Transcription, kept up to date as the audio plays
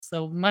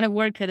So my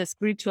work had a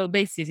spiritual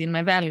basis in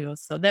my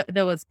values. So that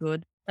was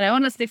good. But I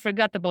honestly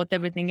forgot about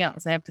everything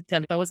else. I have to tell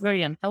you, I was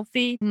very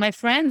unhealthy. My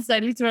friends, I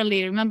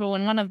literally remember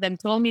when one of them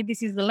told me,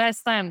 this is the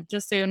last time,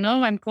 just so you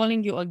know, I'm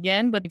calling you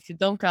again. But if you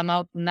don't come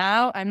out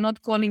now, I'm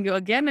not calling you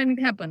again. And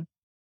it happened.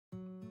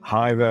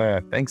 Hi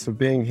there. Thanks for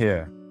being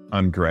here.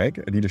 I'm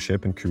Greg, a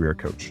leadership and career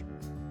coach.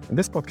 In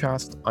this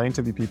podcast, I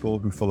interview people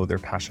who follow their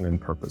passion and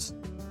purpose.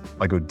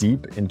 I go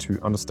deep into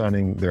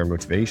understanding their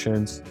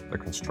motivations, their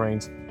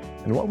constraints,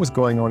 and what was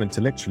going on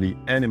intellectually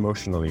and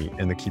emotionally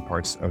in the key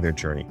parts of their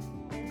journey.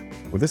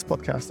 With this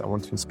podcast, I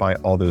want to inspire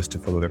others to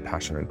follow their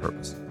passion and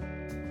purpose.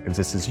 If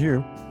this is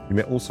you, you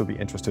may also be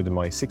interested in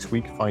my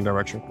 6-week Find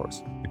Direction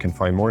course. You can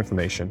find more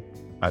information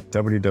at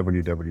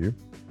www.derby.me.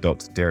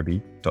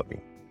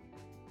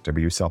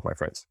 Derby yourself, my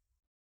friends.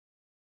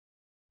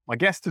 My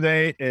guest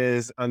today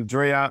is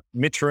Andrea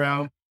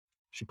Mitrail.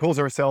 She calls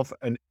herself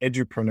an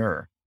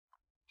edupreneur.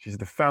 She's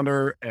the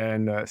founder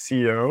and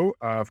CEO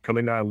of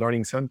Colina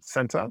Learning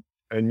Center,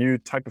 a new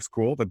type of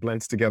school that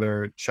blends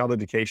together child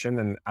education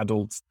and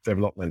adult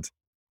development.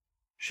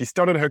 She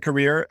started her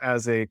career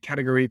as a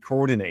category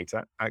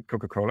coordinator at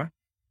Coca-Cola.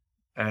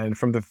 And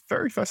from the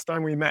very first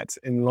time we met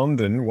in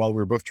London, while we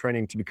were both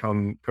training to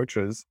become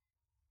coaches,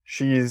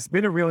 she's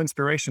been a real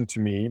inspiration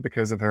to me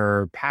because of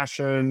her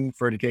passion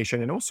for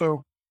education and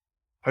also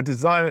her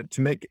desire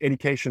to make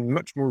education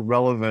much more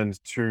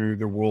relevant to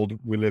the world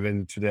we live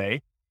in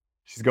today.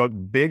 She's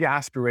got big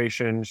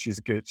aspirations. She's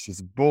good.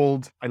 She's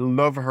bold. I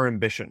love her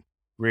ambition,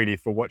 really,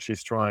 for what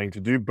she's trying to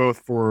do, both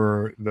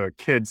for the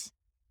kids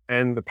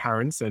and the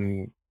parents,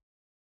 and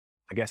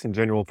I guess in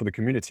general for the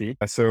community.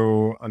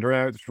 So,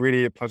 Andrea, it's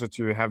really a pleasure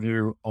to have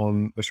you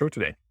on the show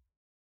today.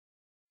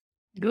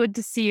 Good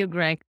to see you,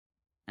 Greg.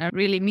 I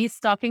really miss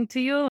talking to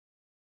you.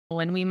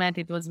 When we met,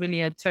 it was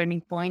really a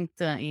turning point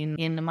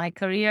in my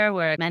career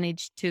where I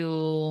managed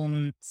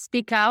to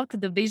speak out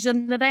the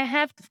vision that I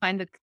have, to find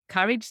the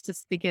courage to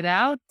speak it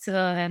out.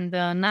 And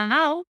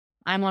now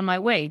I'm on my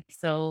way.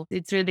 So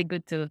it's really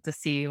good to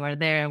see you were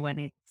there when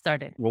it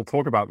started. We'll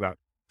talk about that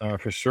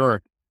for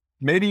sure.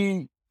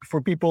 Maybe for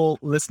people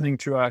listening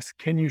to us,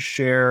 can you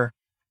share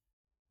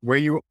where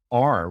you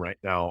are right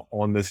now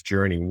on this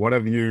journey? What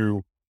have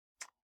you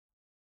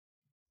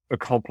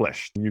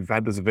accomplished? You've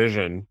had this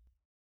vision.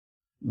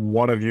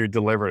 What have you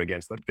delivered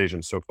against that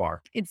vision so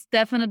far? It's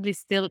definitely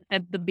still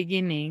at the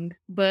beginning,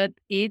 but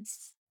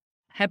it's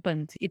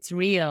happened. It's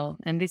real.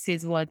 And this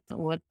is what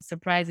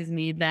surprises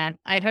me, that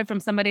I heard from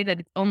somebody that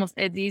it's almost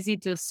as easy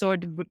to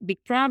sort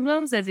big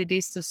problems as it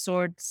is to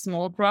sort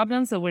small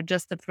problems. So we're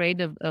just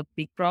afraid of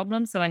big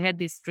problems. So I had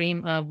this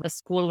dream of a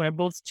school where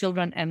both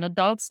children and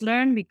adults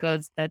learn,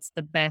 because that's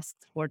the best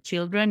for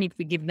children. If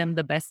we give them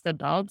the best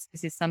adults,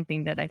 this is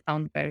something that I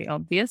found very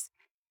obvious.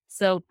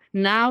 So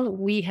now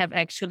we have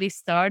actually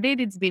started.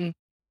 It's been,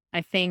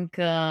 I think,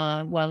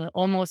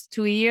 almost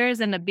 2 years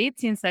and a bit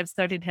since I've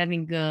started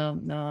having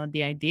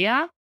the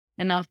idea.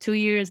 And now 2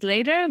 years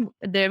later,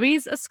 there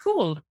is a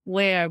school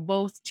where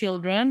both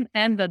children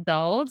and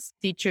adults,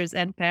 teachers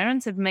and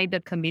parents have made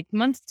a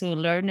commitment to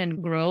learn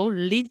and grow.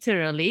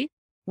 Literally,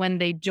 when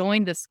they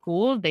join the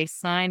school, they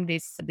sign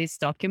this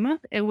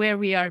document where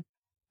we are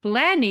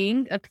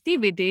planning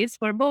activities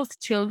for both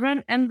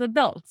children and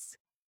adults.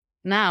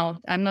 Now,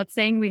 I'm not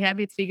saying we have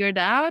it figured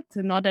out,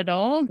 not at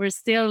all. We're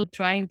still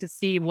trying to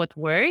see what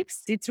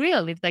works. It's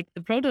real. It's like the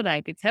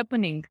prototype. It's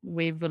happening.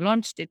 We've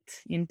launched it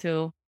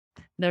into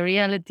the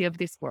reality of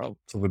this world.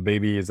 So the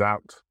baby is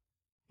out.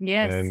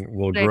 Yes. And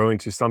will grow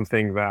into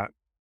something that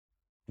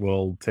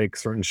will take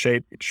certain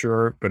shape,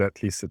 sure, but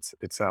at least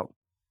it's out.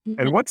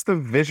 And what's the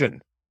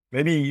vision?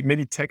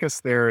 Maybe take us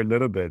there a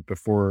little bit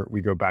before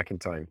we go back in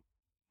time.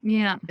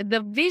 Yeah,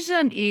 the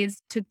vision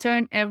is to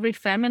turn every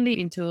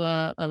family into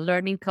a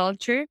learning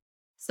culture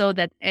so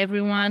that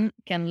everyone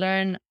can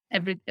learn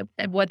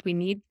what we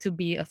need to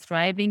be a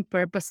thriving,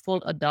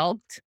 purposeful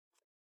adult.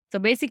 So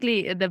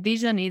basically, the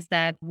vision is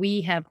that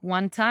we have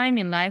one time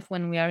in life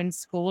when we are in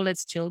school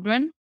as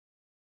children.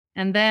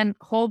 And then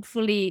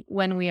hopefully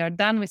when we are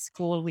done with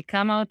school, we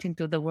come out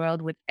into the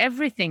world with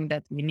everything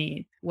that we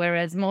need.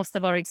 Whereas most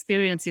of our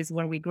experiences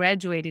when we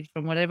graduated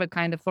from whatever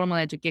kind of formal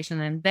education,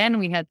 and then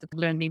we had to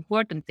learn the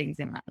important things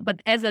in life.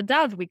 But as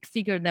adults, we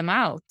figure them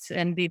out.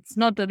 And it's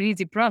not an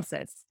easy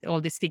process,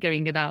 all this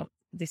figuring it out.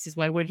 This is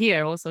why we're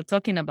here also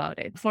talking about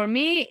it. For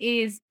me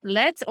is,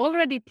 let's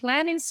already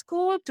plan in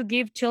school to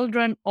give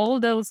children all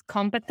those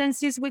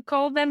competencies, we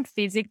call them,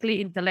 physically,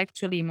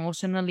 intellectually,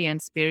 emotionally,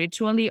 and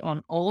spiritually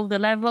on all the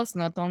levels,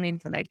 not only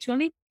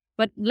intellectually,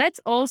 but let's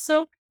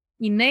also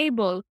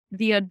enable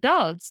the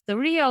adults, the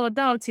real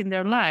adults in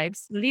their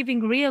lives,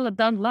 living real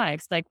adult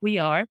lives like we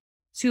are,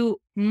 to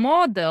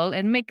model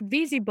and make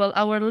visible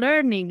our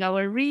learning,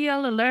 our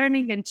real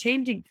learning and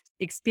changing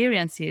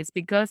experiences,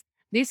 because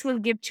this will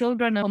give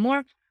children a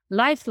more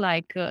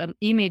lifelike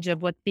image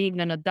of what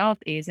being an adult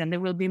is, and they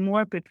will be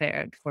more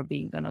prepared for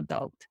being an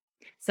adult.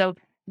 So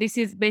this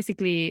is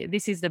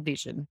the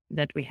vision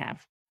that we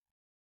have.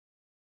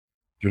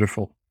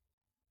 Beautiful.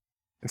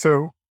 And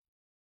so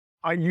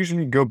I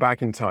usually go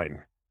back in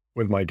time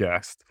with my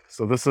guest.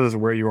 So this is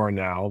where you are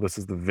now. This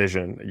is the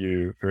vision that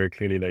you very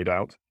clearly laid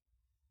out.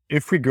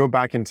 If we go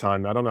back in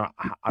time, I don't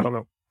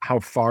know how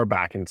far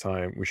back in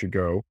time we should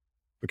go,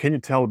 but can you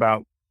tell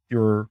about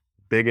your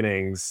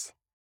beginnings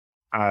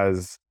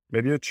as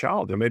maybe a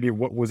child, or maybe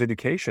what was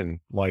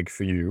education like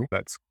for you?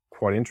 That's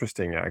quite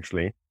interesting,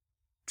 actually,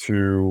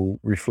 to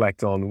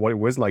reflect on what it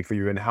was like for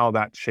you and how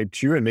that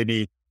shaped you and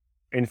maybe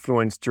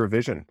influenced your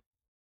vision.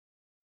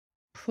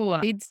 Phew,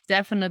 it's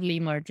definitely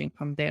emerging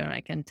from there,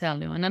 I can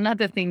tell you. And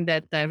another thing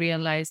that I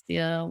realized,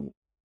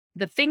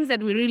 the things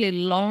that we really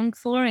long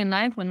for in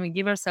life, when we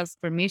give ourselves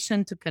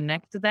permission to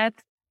connect to that,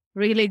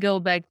 really go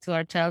back to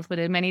our childhood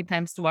and many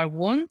times to our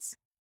wounds.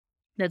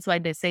 That's why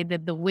they say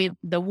that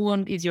the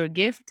wound is your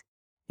gift,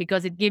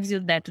 because it gives you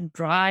that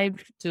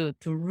drive to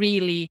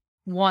really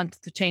want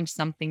to change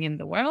something in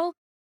the world.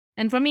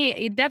 And for me,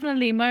 it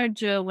definitely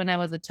emerged when I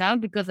was a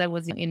child, because I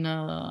was in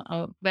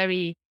a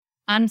very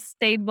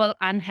unstable,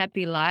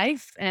 unhappy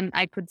life. And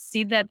I could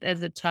see that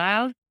as a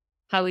child,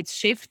 how it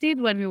shifted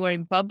when we were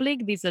in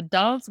public. These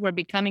adults were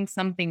becoming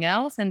something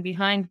else, and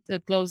behind the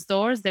closed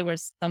doors, they were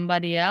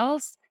somebody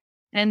else.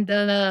 And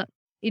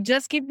it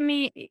just gave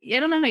me, I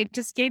don't know, it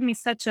just gave me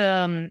such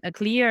a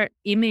clear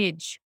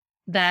image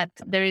that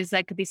there is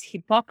like this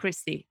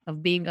hypocrisy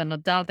of being an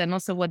adult, and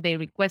also what they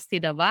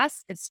requested of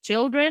us as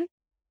children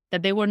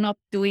that they were not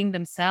doing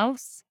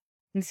themselves.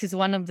 This is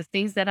one of the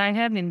things that I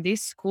have in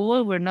this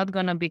school. We're not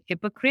going to be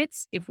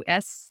hypocrites. If we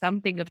ask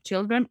something of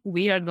children,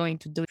 we are going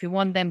to do. If you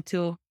want them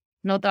to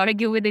not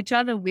argue with each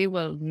other, we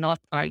will not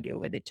argue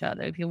with each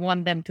other. If you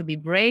want them to be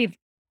brave,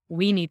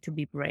 we need to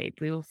be brave.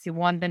 If you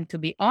want them to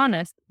be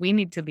honest, we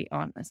need to be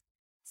honest.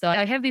 So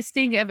I have this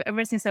thing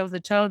ever since I was a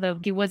child that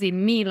it was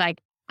in me,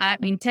 like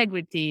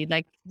integrity,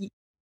 like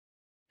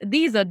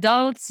these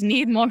adults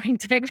need more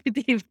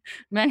integrity.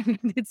 Man,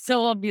 it's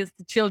so obvious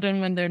to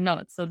children when they're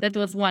not. So that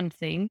was one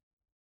thing.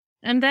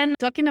 And then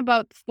talking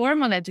about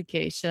formal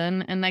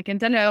education, and I can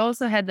tell you, I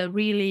also had a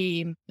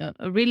really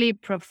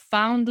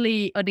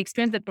profoundly, an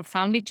experience that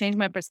profoundly changed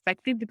my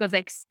perspective, because I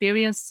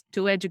experienced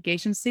two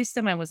education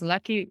system. I was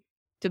lucky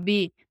to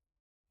be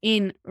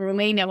in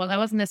Romania. Well, I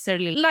wasn't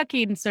necessarily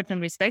lucky in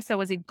certain respects. I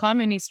was in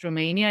communist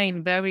Romania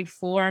in very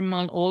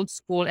formal, old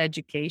school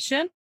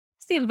education.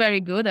 Still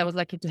very good. I was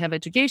lucky to have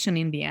education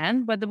in the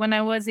end. But when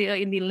I was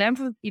in the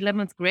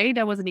 11th grade,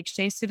 I was an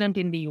exchange student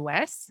in the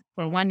US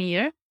for 1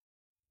 year.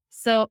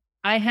 So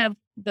I have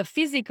the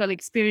physical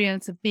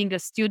experience of being a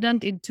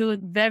student in two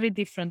very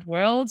different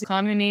worlds: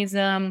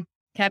 communism,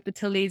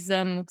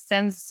 capitalism,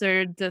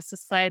 censored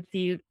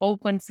society,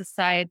 open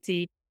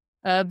society,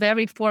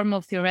 very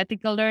formal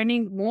theoretical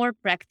learning, more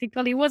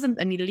practical. It wasn't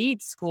an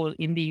elite school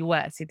in the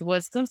US. It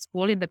was a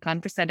school in the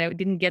countryside. I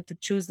didn't get to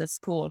choose the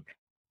school.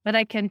 But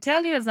I can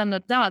tell you as an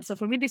adult, so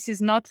for me, this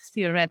is not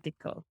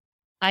theoretical.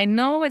 I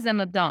know as an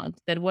adult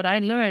that what I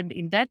learned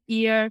in that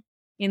year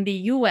in the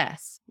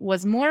US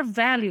was more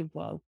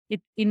valuable.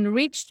 It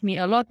enriched me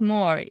a lot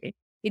more.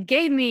 It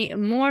gave me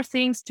more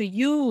things to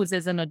use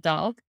as an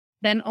adult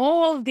than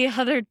all the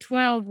other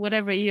 12,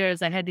 whatever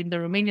years I had in the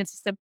Romanian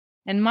system.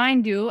 And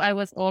mind you, I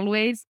was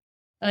always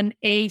an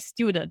A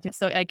student.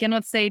 So I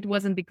cannot say it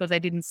wasn't because I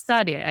didn't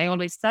study. I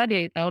always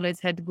studied. I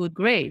always had good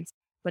grades.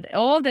 But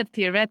all the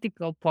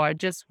theoretical part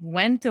just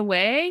went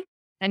away,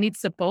 and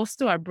it's supposed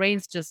to. Our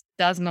brains just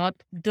do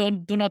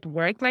not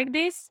work like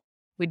this.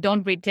 We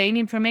don't retain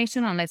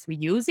information unless we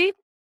use it.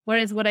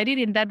 Whereas what I did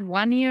in that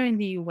 1 year in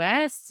the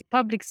US,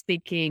 public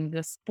speaking,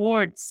 the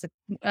sports,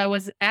 I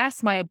was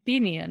asked my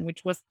opinion,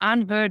 which was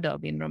unheard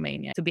of in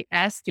Romania, to be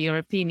asked your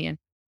opinion.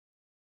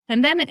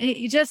 And then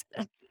it just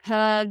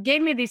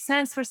gave me this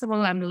sense, first of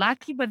all, I'm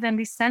lucky, but then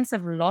this sense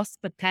of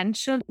lost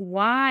potential.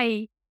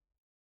 Why?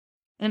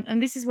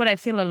 And this is what I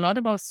feel a lot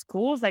about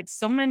schools. Like,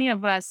 so many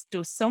of us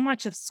do so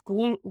much of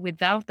school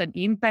without an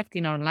impact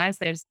in our lives.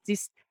 There's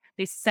this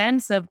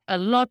sense of a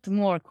lot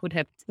more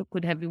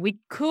we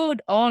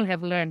could all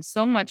have learned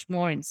so much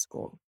more in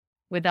school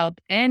without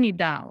any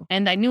doubt.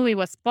 And I knew it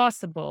was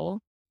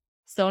possible.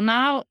 So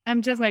now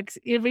I'm just like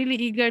really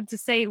eager to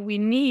say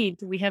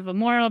we have a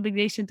moral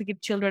obligation to give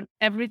children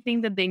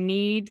everything that they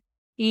need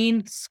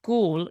in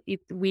school.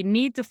 We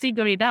need to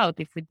figure it out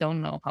if we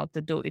don't know how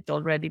to do it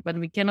already, but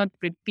we cannot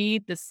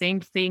repeat the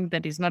same thing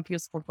that is not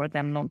useful for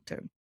them long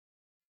term.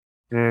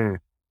 Mm.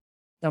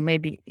 So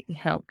maybe it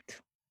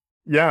helped.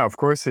 Yeah, of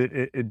course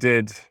it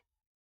did.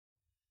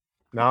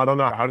 Now I don't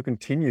know how to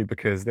continue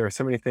because there are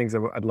so many things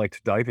I'd like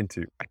to dive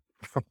into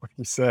from what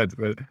you said,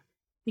 but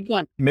Keep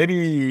going.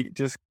 maybe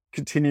just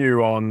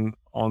continue on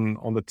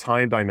the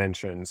time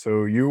dimension.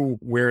 So you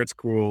were at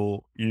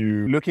school,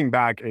 you looking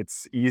back,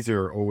 it's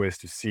easier always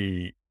to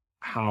see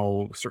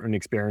how certain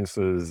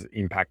experiences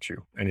impact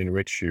you and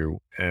enrich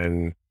you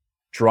and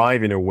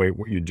drive in a way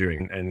what you're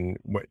doing. And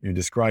what you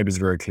describe is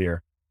very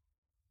clear.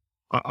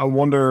 I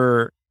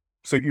wonder,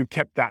 so you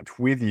kept that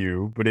with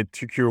you, but it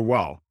took you a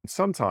while,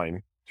 some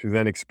time to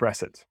then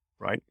express it,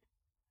 right?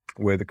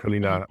 With the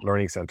Kalina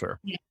Learning Center.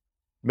 Yeah.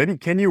 Maybe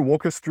can you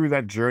walk us through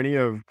that journey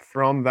of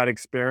from that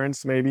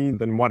experience, maybe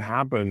then what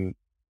happened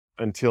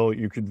until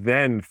you could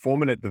then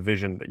formulate the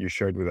vision that you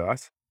shared with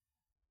us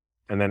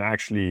and then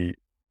actually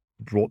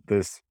brought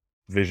this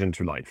vision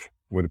to life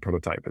with a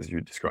prototype as you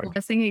I described?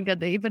 was thinking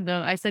that even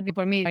though I said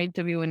for me, in my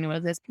interview, when you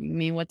was asking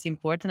me what's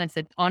important, I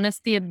said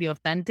honesty and be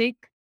authentic.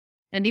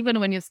 And even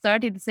when you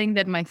started saying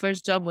that my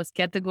first job was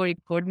category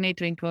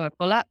coordinator in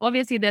Coca-Cola,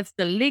 obviously that's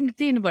the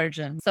LinkedIn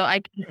version. So I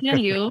can tell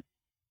you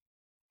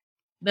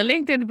the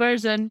LinkedIn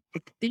version,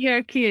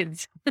 dear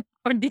kids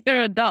or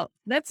dear adults,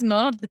 that's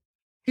not, if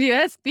you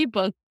ask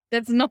people,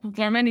 that's not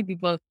for many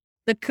people,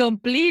 the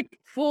complete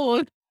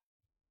full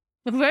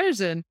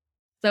version.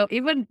 So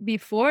even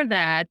before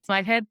that,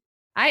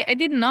 I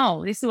didn't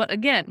know this is what,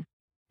 again,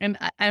 and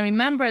I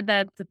remember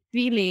that the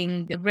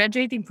feeling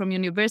graduating from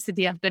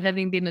university after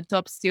having been a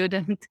top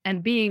student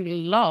and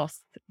being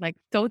lost, like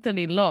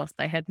totally lost.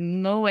 I had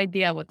no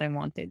idea what I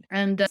wanted.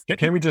 And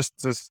Can we just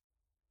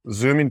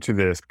zoom into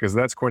this because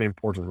that's quite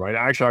important, right?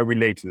 Actually, I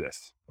relate to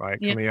this, right?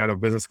 yeah, Coming out of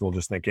business school,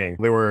 just thinking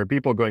there were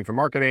people going for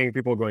marketing,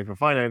 people going for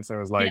finance. And I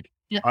was yeah, like,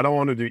 yeah, I don't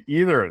want to do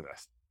either of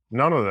this.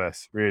 None of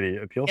this really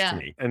appeals to yeah.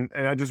 me. And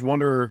I just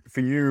wonder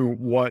for you,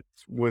 what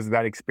was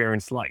that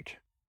experience like?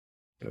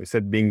 You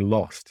said being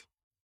lost.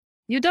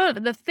 You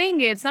don't, the thing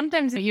is,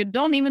 sometimes you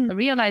don't even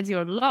realize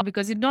you're lost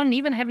because you don't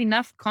even have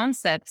enough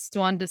concepts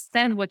to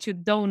understand what you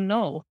don't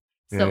know.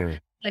 So Mm,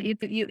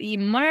 like, you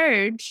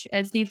emerge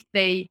as if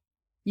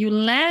you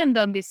land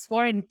on this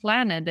foreign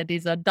planet that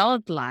is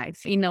adult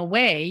life in a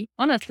way,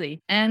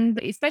 honestly. And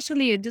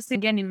especially just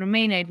again in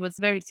Romania, it was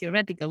very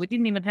theoretical. We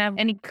didn't even have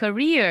any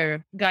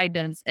career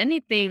guidance,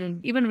 anything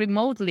even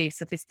remotely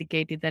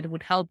sophisticated that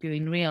would help you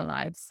in real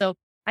life. So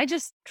I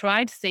just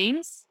tried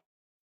things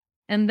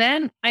and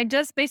then I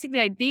just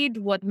basically I did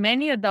what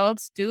many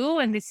adults do,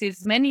 and this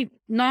is many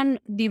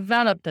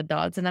non-developed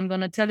adults, and I'm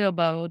going to tell you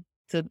about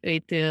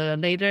it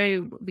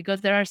later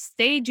because there are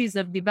stages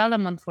of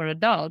development for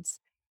adults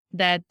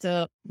that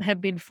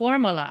have been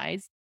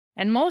formalized,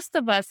 and most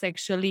of us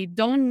actually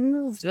don't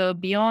move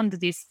beyond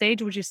this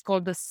stage, which is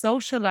called the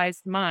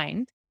socialized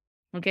mind.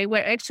 Okay,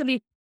 where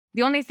actually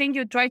the only thing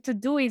you try to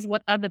do is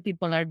what other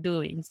people are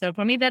doing. So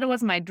for me, that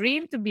was my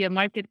dream to be a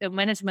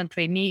management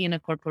trainee in a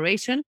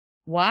corporation.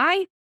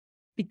 Why?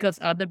 Because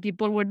other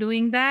people were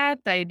doing that.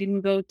 I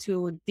didn't go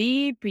too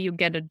deep. You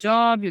get a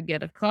job, you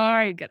get a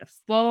car, you get a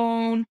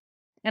phone.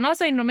 And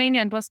also in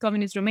Romania and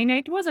post-communist Romania,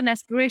 it was an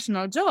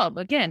aspirational job.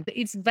 Again,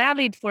 it's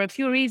valid for a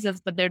few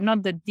reasons, but they're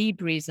not the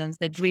deep reasons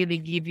that really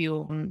give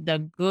you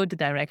the good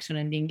direction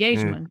and the mm,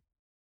 engagement.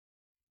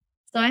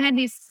 So I had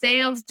these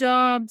sales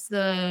jobs,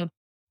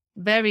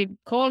 very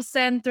call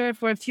center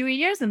for a few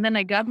years, and then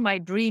I got my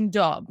dream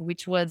job,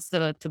 which was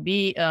to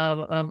be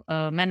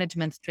a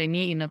management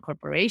trainee in a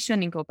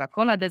corporation in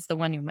Coca-Cola. That's the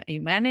one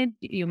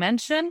you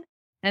mentioned.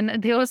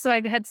 And they also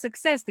I had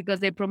success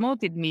because they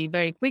promoted me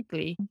very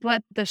quickly.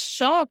 But the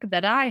shock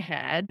that I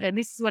had, and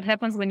this is what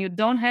happens when you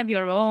don't have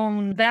your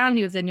own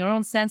values and your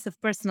own sense of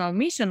personal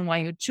mission while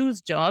you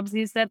choose jobs,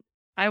 is that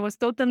I was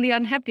totally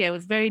unhappy. I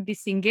was very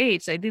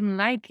disengaged. I didn't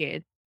like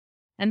it.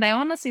 And I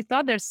honestly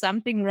thought there's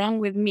something wrong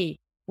with me.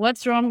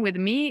 What's wrong with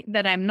me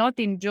that I'm not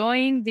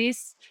enjoying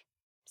this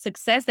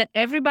success that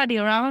everybody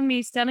around me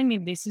is telling me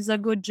this is a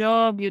good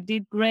job, you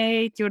did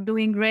great, you're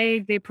doing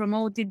great, they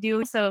promoted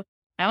you. So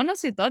I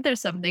honestly thought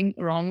there's something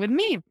wrong with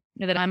me,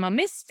 that I'm a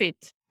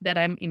misfit, that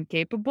I'm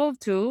incapable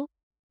to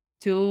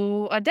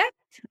adapt.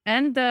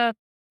 And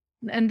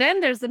then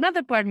there's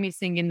another part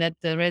missing in that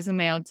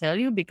resume, I'll tell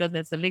you, because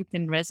that's a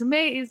LinkedIn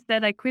resume, is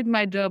that I quit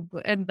my job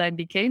and I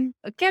became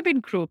a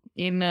cabin crew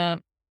in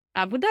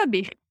Abu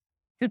Dhabi,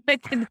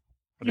 United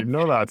I didn't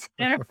know that.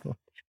 Arab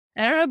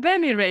Arab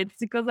Emirates,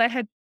 because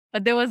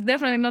there was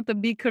definitely not a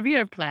big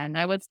career plan.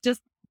 I was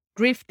just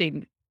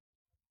drifting.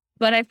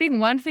 But I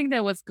think one thing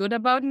that was good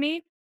about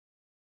me,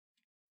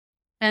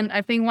 and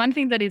I think one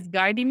thing that is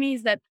guiding me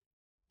is that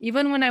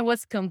even when I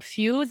was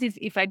confused,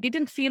 if I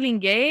didn't feel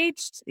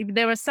engaged, if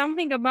there was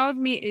something about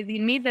me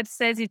in me that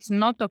says it's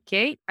not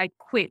okay, I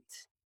quit.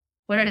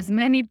 Whereas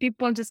many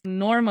people just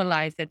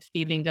normalize that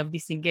feeling of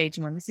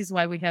disengagement. This is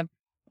why we have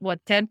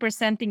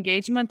 10%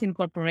 engagement in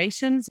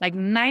corporations. Like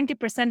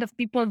 90% of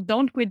people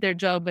don't quit their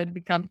job and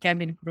become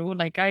cabin crew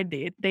like I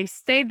did. They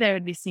stay there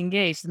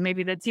disengaged.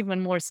 Maybe that's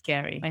even more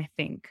scary, I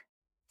think.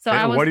 So I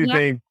And was what do you not.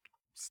 think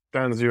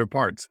stands you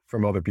apart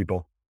from other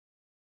people?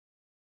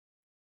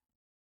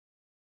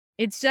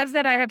 It's just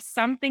that I have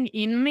something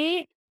in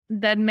me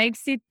that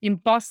makes it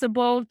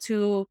impossible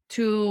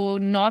to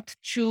not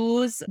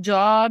choose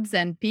jobs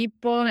and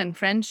people and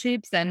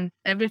friendships and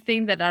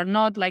everything that are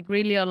not like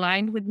really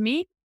aligned with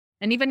me.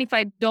 And even if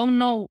I don't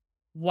know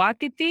what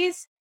it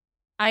is,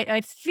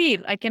 I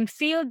can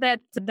feel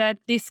that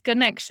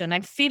disconnection. I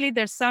feel it,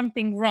 there's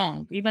something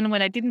wrong, even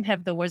when I didn't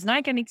have the words. Now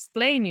I can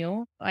explain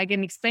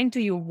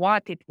to you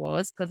what it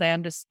was because I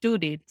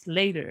understood it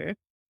later.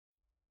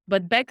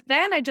 But back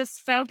then I just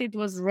felt it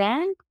was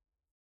wrong.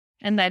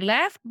 And I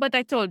left, but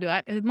I told you,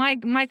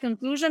 my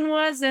conclusion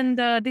was, and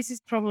this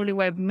is probably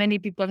why many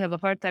people have a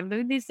hard time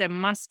doing this. There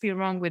must be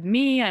wrong with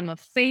me. I'm a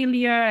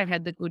failure. I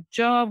had a good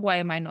job. Why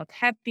am I not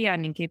happy?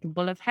 I'm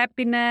incapable of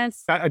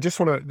happiness. I just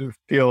want to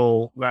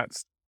feel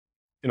that's,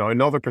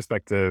 another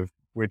perspective,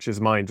 which is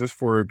mine, just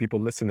for people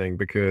listening,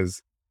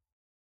 because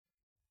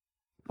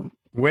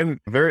when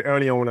very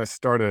early on when I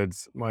started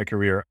my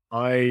career,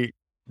 I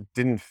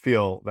didn't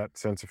feel that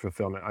sense of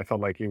fulfillment. I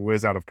felt like it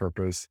was out of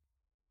purpose,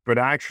 but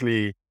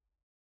actually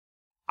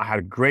I had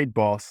a great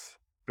boss,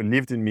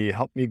 believed in me,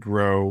 helped me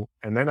grow.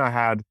 And then I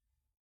had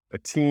a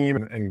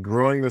team and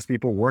growing those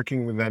people,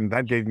 working with them,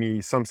 that gave me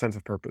some sense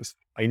of purpose.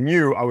 I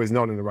knew I was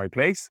not in the right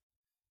place,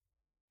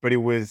 but it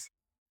was,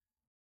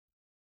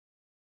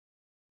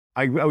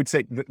 I would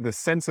say the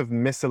sense of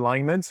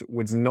misalignment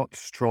was not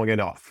strong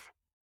enough.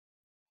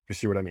 You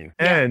see what I mean?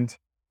 Yeah. And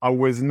I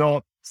was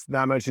not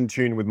that much in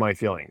tune with my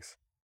feelings.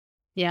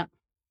 Yeah.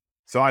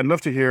 So I'd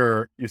love to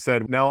hear, you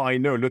said, now I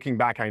know, looking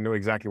back, I know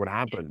exactly what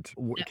happened.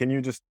 Yeah. Can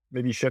you just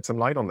maybe shed some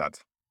light on that?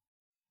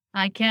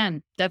 I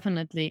can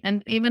definitely,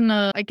 and even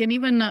I can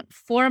even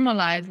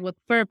formalize what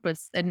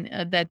purpose and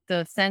that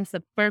the sense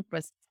of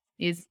purpose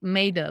is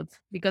made of,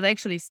 because I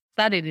actually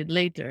studied it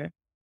later.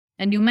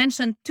 And you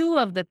mentioned two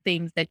of the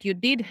things that you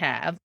did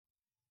have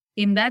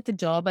in that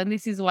job, and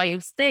this is why you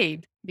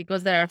stayed,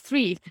 because there are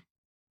three.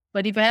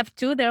 But if I have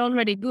two, they're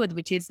already good,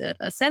 which is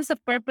a sense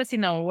of purpose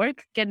in our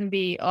work can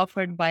be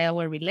offered by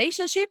our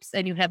relationships,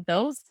 and you have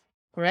those,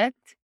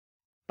 correct?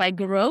 By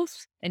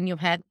growth, and you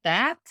had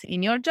that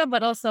in your job,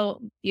 but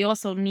also you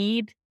also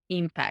need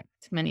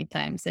impact many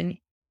times. And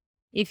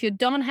if you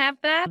don't have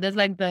that, there's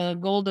like the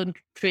golden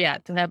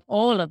triad to have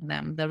all of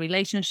them, the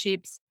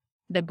relationships,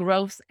 the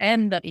growth,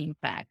 and the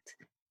impact.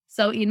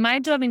 So in my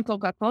job in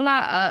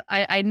Coca-Cola,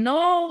 I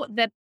know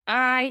that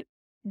I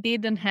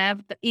didn't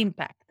have the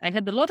impact. I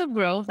had a lot of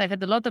growth, I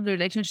had a lot of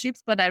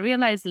relationships, but I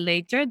realized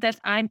later that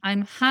I'm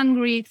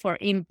hungry for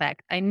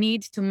impact. I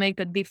need to make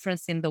a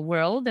difference in the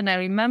world. And I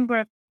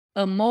remember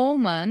a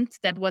moment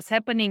that was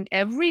happening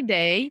every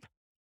day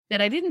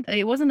that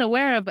I wasn't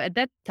aware of at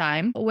that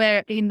time,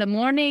 where in the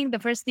morning, the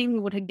first thing we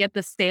would get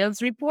the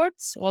sales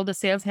reports. All the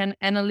sales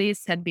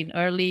analysts had been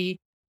early.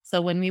 So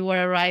when we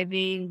were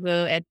arriving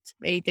at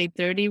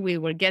 8:30, we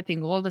were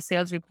getting all the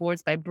sales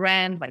reports by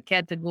brand, by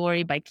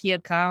category, by key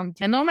account.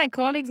 And all my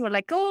colleagues were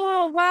like,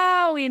 oh,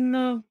 wow,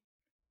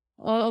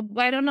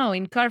 I don't know,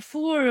 in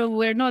Carrefour,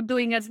 we're not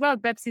doing as well.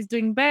 Pepsi's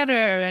doing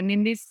better. And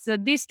in this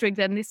district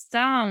and this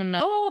town,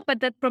 oh, but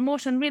that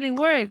promotion really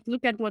worked.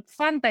 Look at what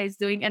Fanta is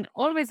doing. And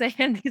always I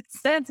had this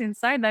sense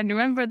inside. I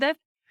remember that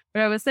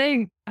where I was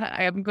saying,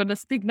 I am going to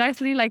speak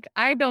nicely, like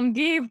I don't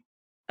give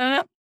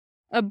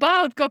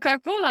about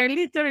Coca-Cola.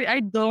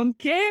 I don't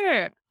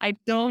care. I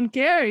don't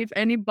care if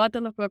any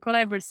bottle of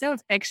Coca-Cola ever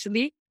sells.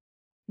 Actually,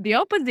 the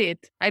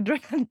opposite. I'd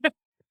rather.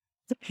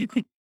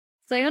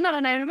 So,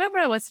 and I remember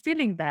I was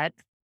feeling that.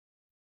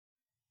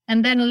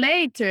 And then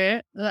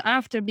later,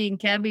 after being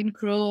cabin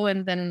crew,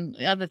 and then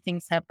other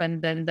things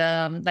happened,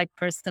 and like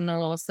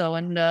personal also.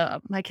 And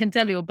I can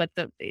tell you, but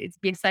it's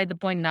beside the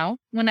point now.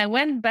 When I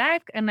went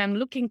back and I'm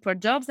looking for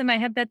jobs, and I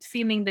had that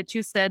feeling that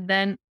you said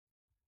then,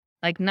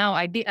 like now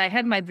I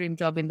had my dream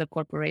job in the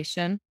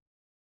corporation.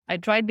 I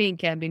tried being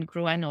cabin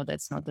crew. I know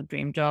that's not the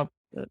dream job.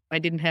 I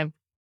didn't have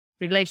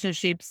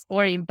relationships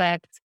or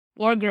impact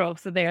or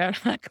growth there.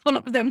 Like all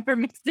of them were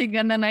missing.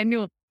 And then I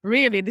knew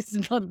really this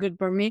is not good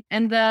for me.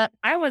 And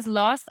I was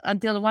lost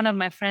until one of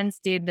my friends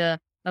did a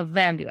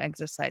value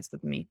exercise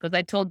with me, because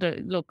I told her,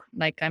 look,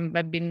 like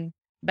I've been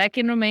back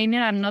in Romania.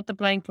 I'm not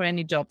applying for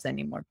any jobs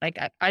anymore. Like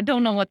I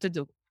don't know what to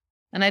do.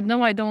 And I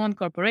know I don't want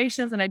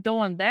corporations and I don't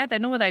want that. I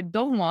know what I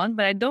don't want,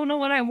 but I don't know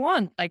what I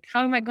want. Like,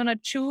 how am I going to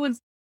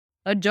choose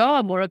a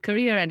job or a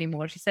career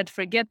anymore? She said,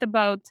 forget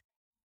about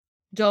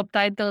job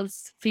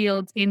titles,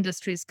 fields,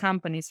 industries,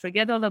 companies,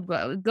 forget all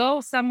about,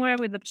 go somewhere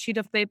with a sheet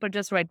of paper,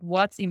 just write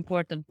what's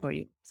important for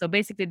you. So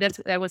basically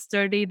I was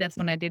 30. That's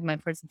when I did my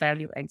first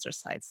value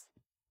exercise.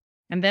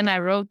 And then I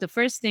wrote, the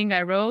first thing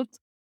I wrote,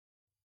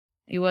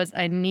 it was,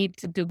 I need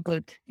to do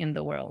good in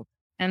the world.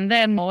 And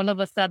then all of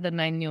a sudden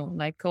I knew,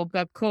 like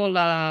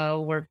Coca-Cola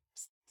or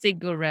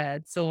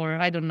cigarettes or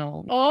I don't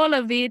know, all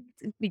of it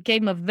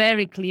became a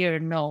very clear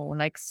no.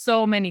 Like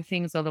so many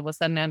things all of a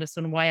sudden I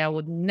understood why I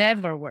would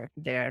never work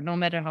there, no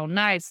matter how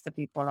nice the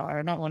people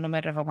are, no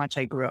matter how much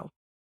I grow.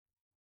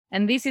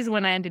 And this is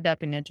when I ended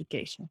up in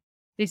education.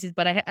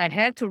 But I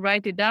had to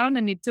write it down,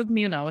 and it took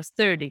me, I was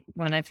 30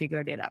 when I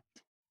figured it out.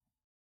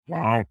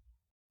 Wow.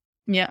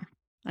 Yeah.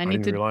 I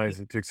didn't realize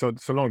it took so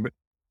long, but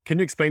can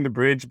you explain the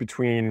bridge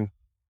between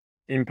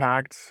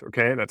impact,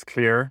 okay, that's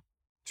clear,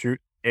 to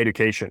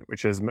education,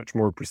 which is much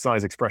more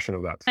precise expression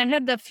of that? I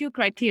had a few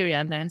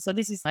criteria then. So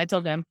I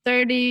told them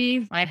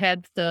 30. I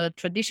had the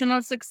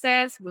traditional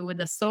success with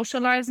a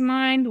socialized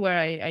mind, where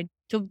I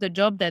took the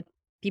job that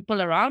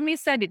people around me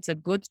said it's a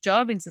good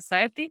job in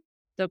society.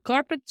 The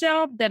corporate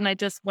job, then I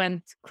just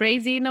went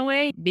crazy in a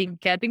way, being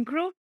cabin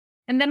crew.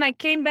 And then I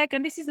came back,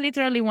 and this is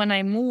literally when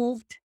I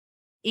moved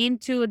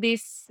into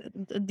this,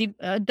 the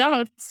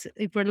adults,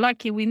 if we're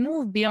lucky, we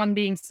move beyond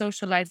being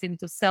socialized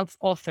into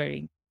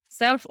self-authoring.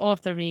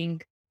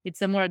 Self-authoring,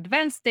 it's a more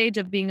advanced stage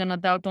of being an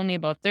adult. Only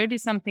about 30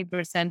 something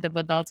percent of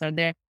adults are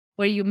there,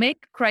 where you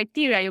make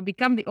criteria. You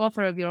become the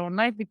author of your own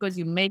life because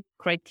you make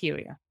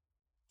criteria.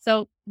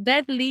 So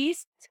that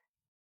list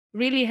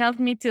really helped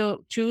me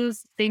to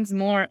choose things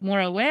more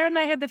aware. And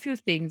I had a few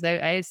things.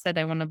 I said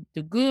I want to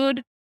do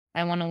good.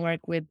 I want to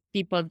work with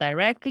people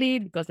directly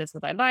because that's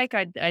what I like.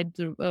 I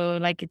do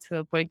like it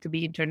for it to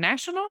be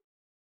international.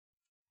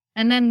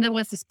 And then there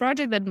was this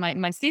project that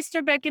my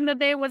sister back in the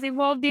day was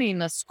involved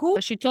in a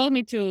school. She told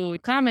me to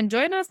come and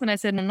join us. And I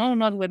said, no,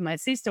 not with my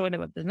sister,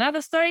 whatever,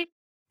 another story.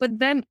 But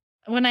then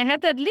when I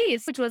had that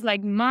list, which was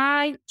like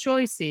my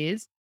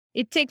choices,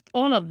 it ticked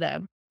all of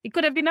them. It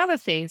could have been other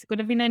things. It could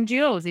have been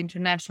NGOs,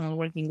 international,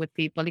 working with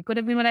people. It could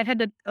have been when I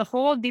had a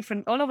whole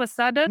different, all of a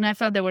sudden, and I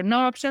felt there were no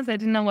options. I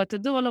didn't know what to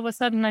do. All of a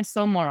sudden, I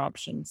saw more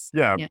options.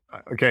 Yeah. Yeah.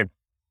 Okay.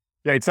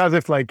 Yeah. It's as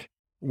if like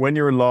when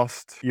you're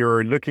lost,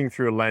 you're looking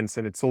through a lens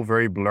and it's all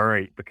very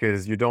blurry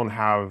because you don't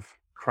have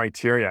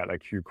criteria,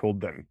 like you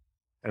called them.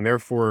 And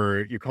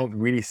therefore, you can't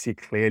really see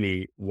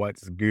clearly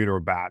what's good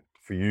or bad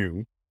for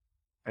you.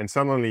 And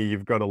suddenly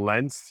you've got a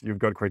lens, you've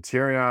got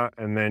criteria,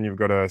 and then you've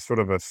got a sort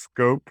of a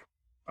scope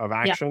of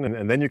Yeah. action.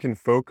 And then you can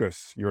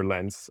focus your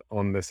lens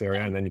on this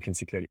area and then you can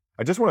see clearly.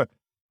 I just want to,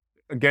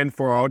 again,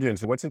 for our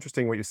audience, what's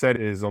interesting, what you said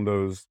is on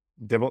those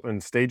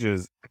development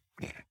stages,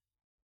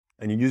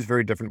 and you use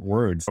very different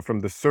words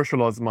from the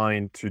socialized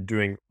mind to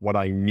doing what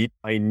I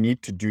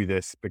need to do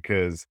this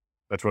because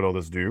that's what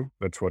others do.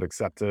 That's what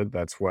accepted.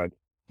 That's what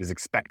is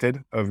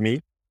expected of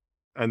me.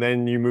 And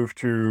then you move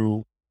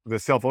to the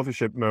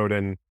self-authorship mode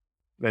and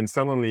then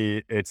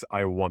suddenly it's,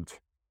 I want,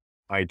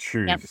 I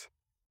choose.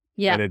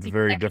 Yeah. And it's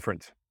very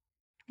different.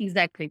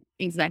 Exactly.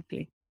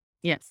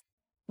 Yes.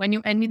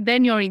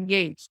 Then you're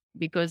engaged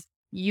because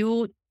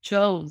you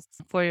chose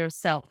for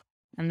yourself.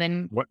 And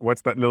then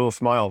What's that little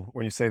smile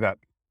when you say that?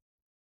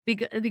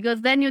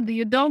 because then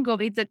you don't go,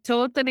 it's a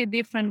totally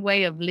different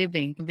way of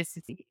living. This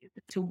is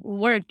to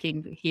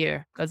working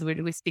here because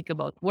we speak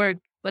about work,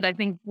 but I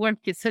think work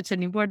is such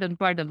an important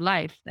part of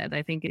life that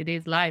I think it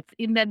is life.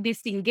 In that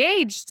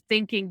disengaged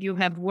thinking, you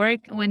have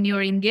work when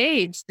you're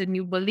engaged and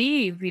you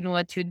believe in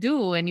what you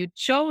do and you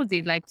chose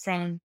it like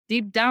from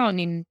deep down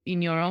in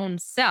your own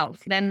self,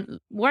 then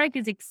work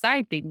is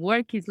exciting.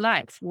 Work is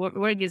life.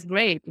 Work is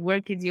great.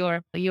 Work is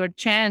your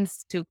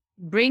chance to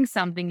bring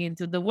something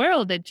into the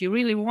world that you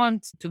really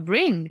want to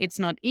bring. It's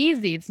not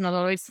easy. It's not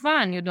always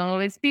fun. You don't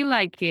always feel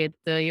like it.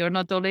 You're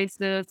not always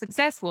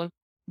successful,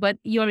 but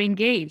you're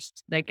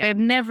engaged. Like I've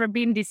never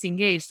been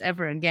disengaged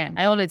ever again.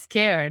 I always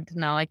cared.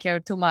 Now I care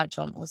too much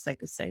almost, I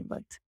could say,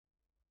 but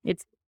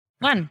it's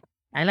fun.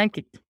 I like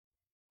it.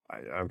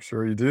 I'm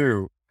sure you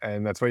do.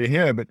 And that's why you're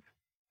here. But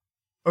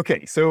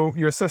okay, so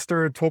your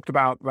sister talked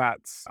about that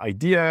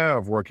idea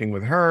of working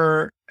with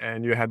her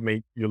and you had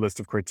made your list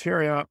of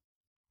criteria.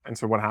 And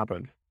so what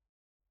happened?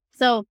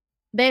 So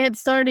they had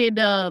started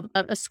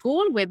a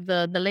school with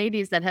the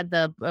ladies that had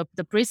the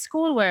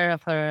preschool where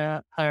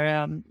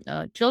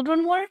her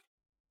children were.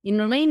 In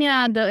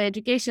Romania, the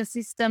education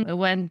system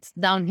went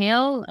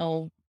downhill.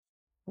 Oh,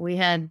 we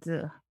had,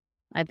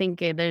 I think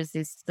there's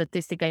this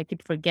statistic, I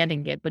keep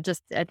forgetting it, but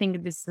just I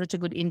think this is such a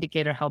good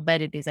indicator how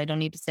bad it is. I don't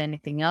need to say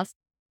anything else.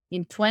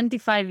 In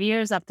 25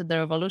 years after the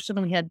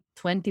revolution, we had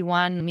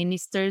 21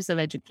 ministers of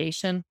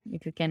education,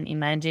 if you can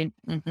imagine.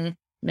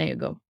 There you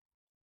go.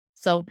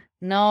 So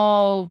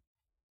no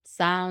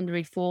sound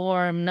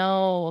reform,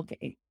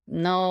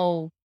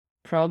 no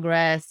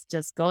progress,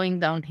 just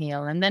going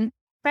downhill. And then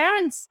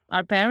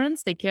our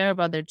parents, they care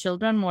about their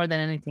children more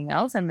than anything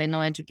else, and they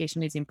know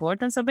education is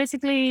important. So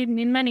basically,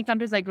 in many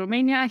countries like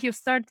Romania, you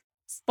start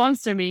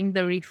sponsoring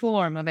the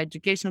reform of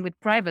education with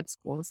private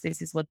schools.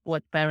 This is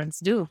what parents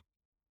do.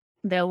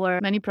 There were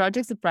many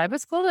projects of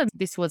private school, and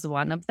this was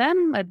one of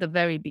them at the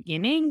very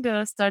beginning,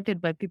 started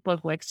by people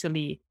who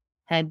actually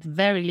had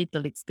very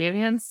little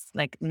experience,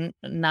 like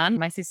none.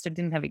 My sister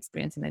didn't have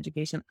experience in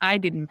education. I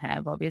didn't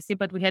have, obviously,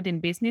 but we had in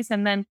business.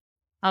 And then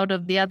out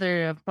of the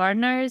other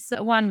partners,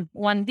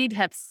 one did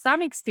have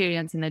some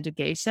experience in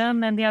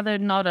education and the other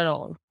not at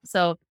all.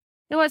 So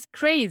it was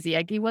crazy.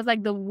 Like it was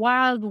like the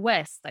Wild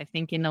West, I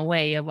think, in a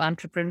way of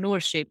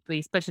entrepreneurship,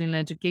 especially in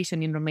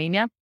education in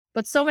Romania.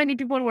 But so many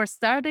people were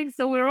starting.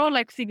 So we were all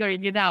like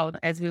figuring it out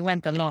as we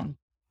went along.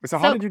 So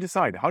how did you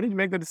decide? How did you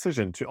make the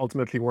decision to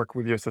ultimately work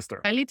with your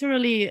sister? I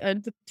literally,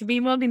 to be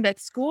involved in that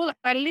school,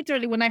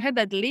 when I had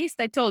that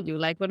list, I told you,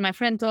 like when my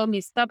friend told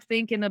me, stop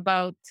thinking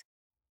about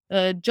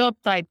job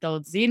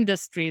titles,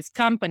 industries,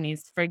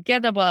 companies,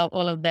 forget about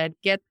all of that.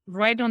 Get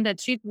right on that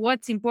sheet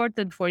what's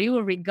important for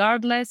you,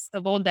 regardless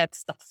of all that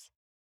stuff.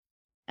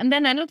 And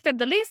then I looked at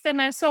the list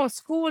and I saw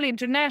school,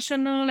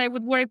 international, I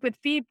would work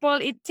with people.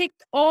 It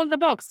ticked all the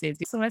boxes.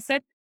 So I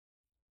said,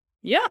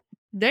 yeah,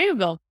 there you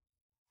go.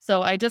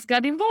 So I just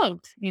got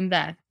involved in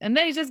that. And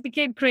then it just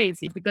became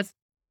crazy because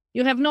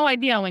you have no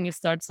idea when you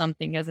start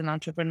something as an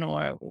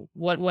entrepreneur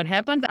what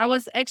happened. I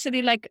was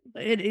actually like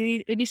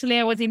initially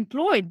I was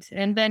employed,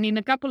 and then in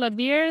a couple of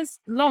years,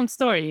 long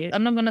story,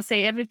 I'm not going to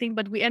say everything,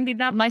 but we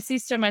ended up, my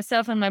sister,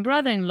 myself, and my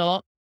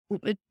brother-in-law,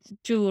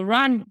 to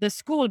run the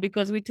school,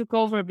 because we took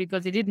over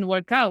because it didn't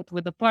work out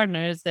with the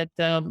partners that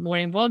were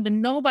involved,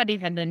 and nobody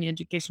had any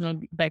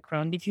educational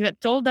background. If you had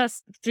told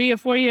us 3 or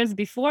 4 years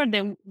before,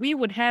 then we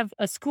would have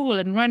a school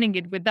and running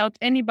it without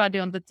anybody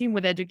on the team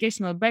with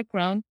educational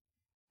background,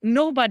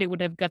 nobody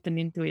would have gotten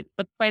into it.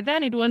 But by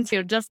then, it once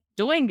you're just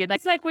doing it.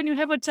 It's like when you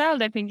have a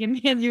child, I think in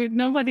the end,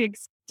 nobody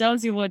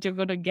tells you what you're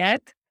going to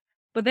get,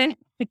 but then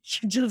you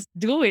just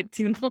do it,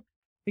 you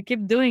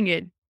keep doing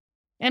it.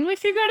 And we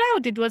figured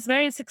out it was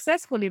very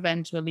successful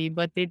eventually,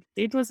 but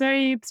it was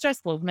very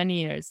stressful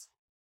many years,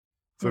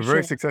 So for very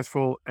sure.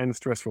 successful and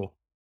stressful.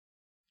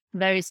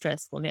 Very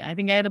stressful. Yeah. I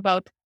think I had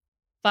about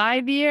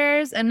 5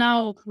 years, and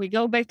now we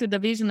go back to the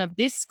vision of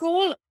this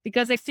school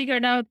because I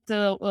figured out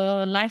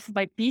life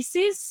by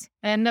pieces,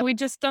 and we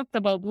just talked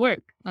about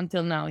work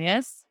until now.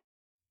 Yes.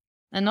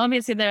 And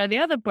obviously, there are the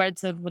other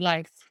parts of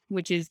life,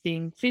 which is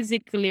being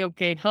physically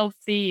okay,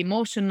 healthy,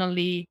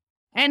 emotionally,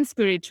 and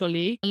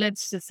spiritually.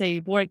 Let's just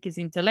say work is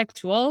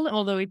intellectual,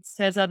 although it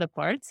has other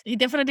parts. It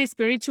definitely is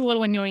spiritual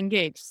when you're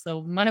engaged.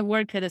 So my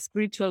work had a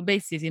spiritual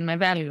basis in my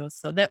values.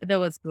 So that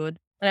was good.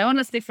 But I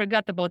honestly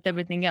forgot about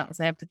everything else.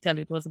 I have to tell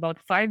you, it was about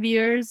 5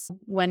 years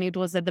when it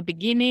was at the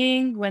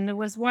beginning, when there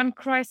was one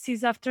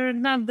crisis after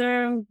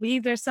another.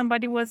 Either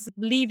somebody was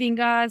leaving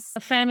us, a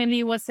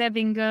family was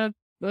having a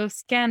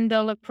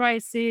scandal, a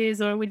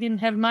crisis, or we didn't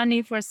have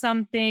money for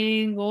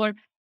something, or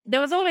there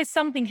was always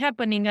something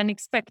happening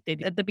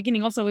unexpected. At the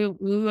beginning, also,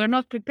 we were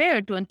not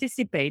prepared to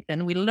anticipate,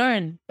 and we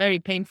learned very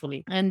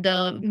painfully. And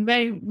in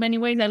very many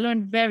ways, I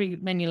learned very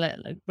many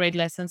great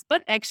lessons.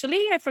 But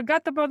actually, I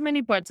forgot about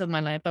many parts of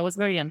my life. I was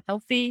very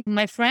unhealthy.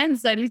 My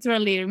friends, I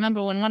literally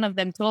remember when one of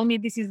them told me,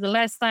 "This is the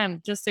last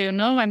time, just so you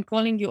know, I'm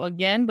calling you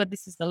again, but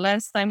this is the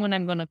last time when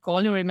I'm going to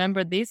call you.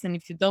 Remember this. And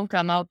if you don't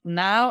come out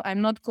now, I'm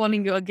not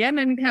calling you again."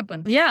 And it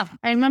happened. Yeah.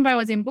 I remember I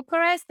was in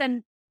Bucharest,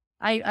 and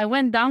I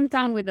went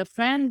downtown with a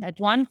friend at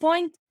one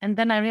point, and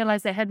then I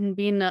realized I hadn't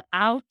been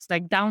out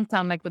like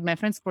downtown, like with my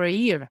friends for a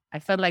year. I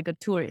felt like a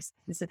tourist.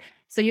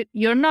 So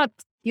you're not,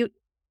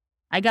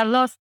 I got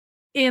lost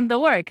in the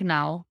work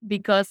now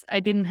because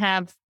I didn't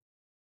have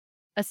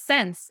a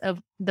sense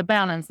of the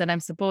balance that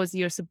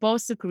you're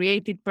supposed to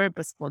create it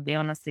purposefully,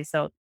 honestly.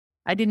 So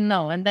I didn't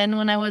know. And then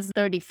when I was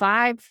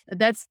 35,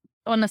 that's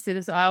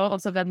honestly, so I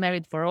also got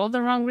married for all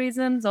the wrong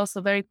reasons, also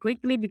very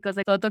quickly, because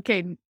I thought,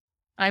 okay,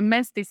 I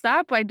messed this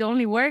up. I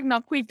only work now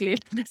quickly.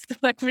 That's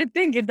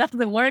everything. It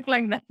doesn't work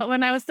like that.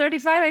 When I was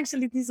 35,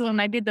 actually, this is when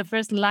I did the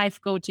first life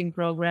coaching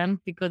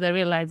program, because I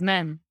realized,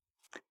 man,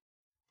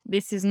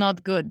 this is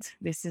not good.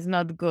 This is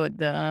not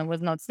good. I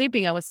was not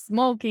sleeping. I was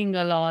smoking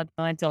a lot.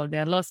 I told you,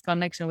 I lost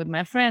connection with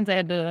my friends. I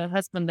had a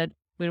husband that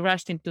we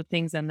rushed into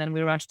things and then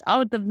we rushed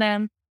out of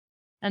them.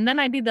 And then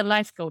I did the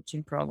life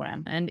coaching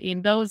program. And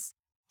in those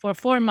for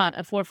 4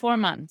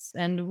 months.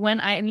 And when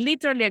I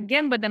literally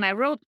again, but then I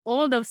wrote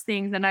all those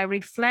things and I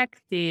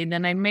reflected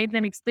and I made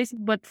them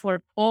explicit, but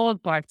for all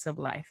parts of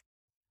life.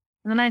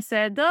 And then I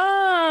said,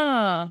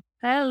 "Oh,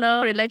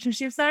 hello,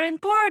 relationships are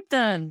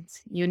important.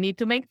 You need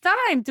to make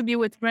time to be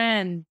with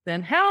friends,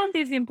 and health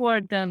is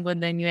important,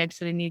 but then you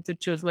actually need to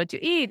choose what you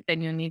eat,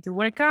 and you need to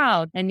work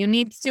out, and you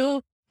need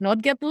to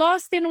not get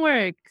lost in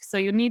work. So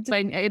you need to,"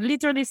 I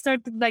literally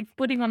started like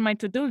putting on my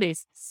to-do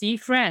list, see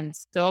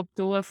friends, talk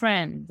to a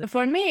friend.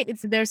 For me,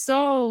 they're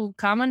so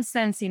common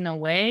sense in a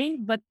way,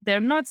 but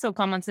they're not so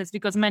common sense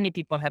because many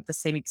people have the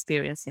same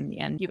experience in the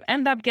end. You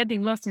end up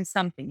getting lost in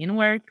something, in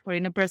work or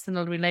in a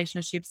personal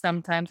relationship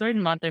sometimes, or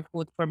in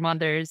motherhood for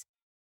mothers,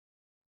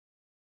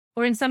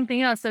 or in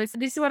something else. So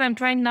this is what I'm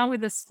trying now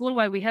with the school,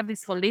 why we have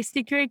this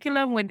holistic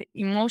curriculum with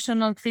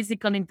emotional,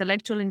 physical,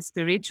 intellectual, and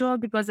spiritual,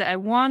 because I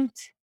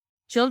want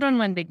children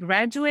when they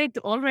graduate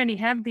to already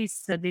have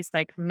this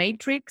like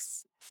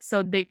matrix,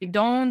 so they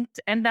don't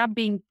end up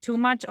being too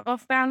much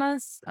off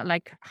balance,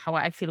 like how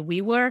I feel we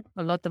were,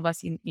 a lot of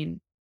us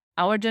in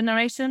our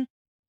generation,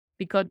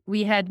 because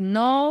we had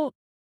no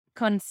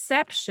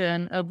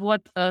conception of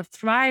what a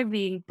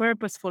thriving,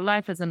 purposeful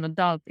life as an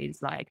adult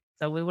is like.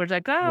 So we were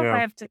like, oh, I Yeah.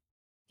 have to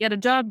get a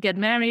job, get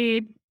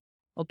married.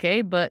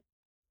 Okay, but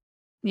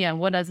yeah,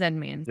 what does that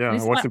mean? Yeah.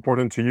 This And what's one,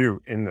 important to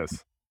you in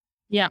this?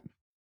 yeah,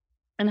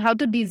 and how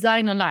to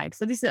design a life.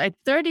 So this is at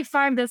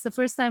 35. That's the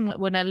first time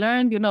when I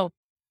learned,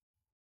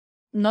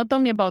 not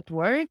only about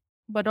work,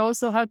 but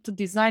also how to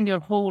design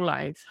your whole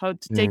life, how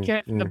to take Mm,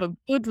 care mm. of a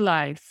good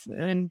life,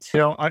 and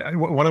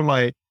One of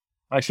my,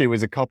 actually, it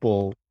was a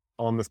couple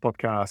on this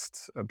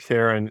podcast,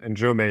 Pierre and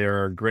Joe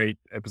Mayer, great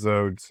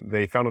episodes.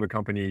 They founded a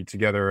company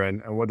together.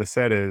 And what they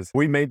said is,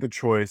 we made the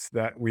choice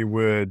that we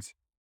would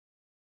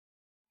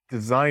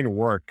design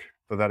work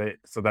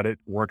so that it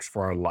works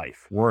for our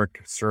life,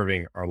 work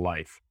serving our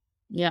life,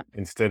 yeah,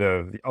 instead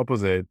of the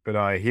opposite. But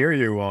I hear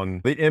you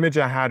on the image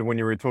I had when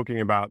you were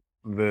talking about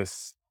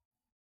this,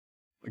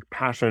 like,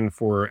 passion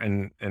for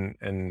and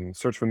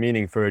search for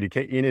meaning for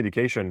in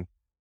education.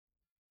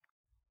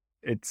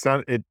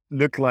 it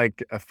looked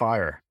like a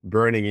fire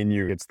burning in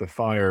you. It's the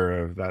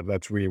fire of that.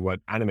 That's really what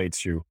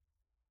animates you.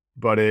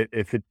 But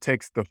if it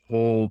takes the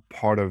whole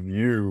part of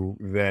you,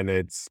 then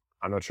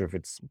I'm not sure if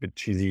it's a bit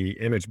cheesy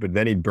image, but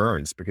then it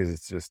burns because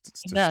it's just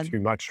Yeah. too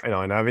much.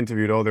 And I've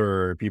interviewed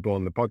other people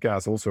on the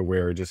podcast also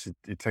where it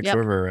takes Yep.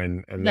 over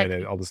and then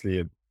Exactly.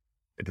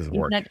 it doesn't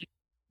work. Exactly.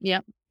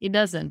 Yeah. It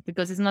doesn't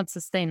because it's not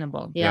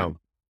sustainable. Yeah.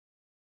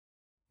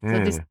 Yeah.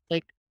 So this Mm.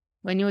 like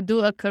when you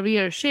do a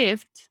career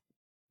shift,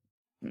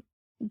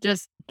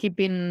 just keep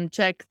in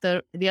check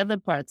the other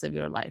parts of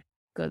your life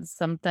because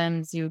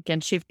sometimes you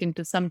can shift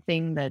into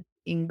something that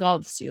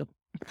engulfs you.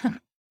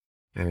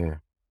 Yeah.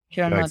 If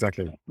you're Yeah, not.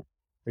 exactly.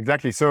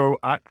 Exactly. So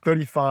at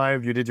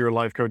 35, you did your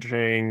life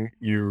coaching,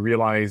 you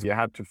realized you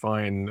had to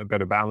find a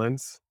better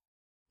balance.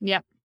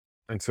 Yeah.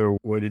 And so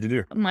what did you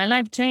do? My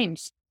life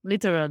changed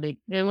literally.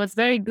 It was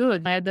very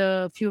good. I had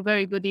a few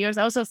very good years.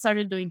 I also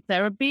started doing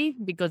therapy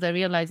because I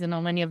realized,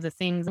 many of the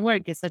things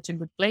work is such a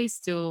good place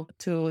to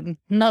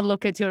not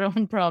look at your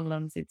own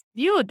problems. It's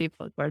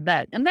beautiful for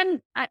that. And then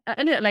I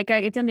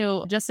tell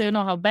you, just so you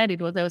know how bad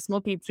it was, I was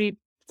smoking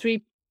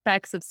three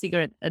packs of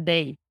cigarette a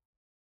day.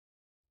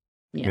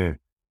 Yeah, Yeah.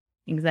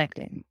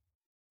 exactly.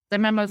 I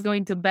remember I was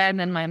going to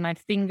bed and my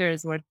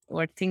fingers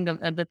were tingling,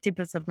 the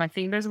tips of my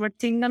fingers were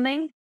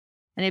tingling.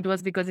 And it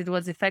was because it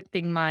was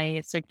affecting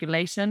my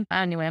circulation.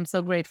 Anyway, I'm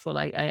so grateful.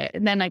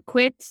 And then I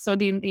quit. So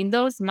in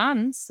those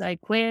months, I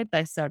quit.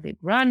 I started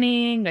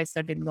running. I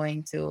started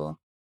going to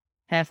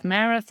half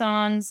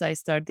marathons. I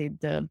started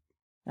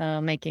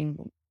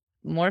making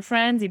more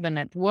friends, even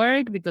at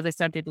work, because I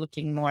started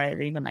looking more at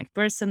even like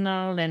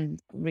personal and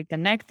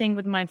reconnecting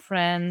with my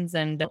friends,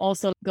 and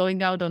also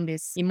going out on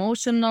these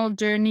emotional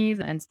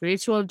journeys and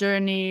spiritual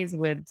journeys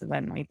with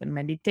even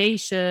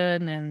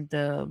meditation and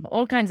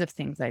all kinds of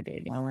things I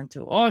did. I went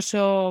to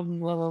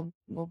Osho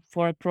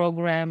for a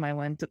program. I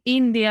went to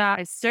India.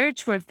 I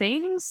searched for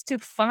things to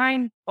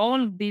find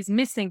all of these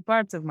missing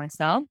parts of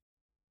myself.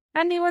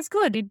 And it was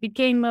good. It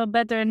became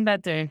better and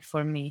better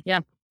for me.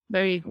 Yeah,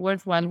 very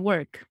worthwhile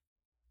work.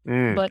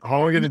 Mm. But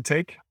How long did it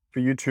take for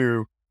you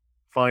to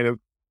find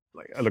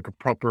a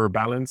proper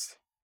balance?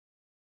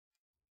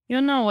 you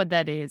know what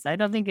that is. I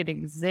don't think it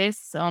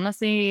exists,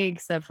 honestly,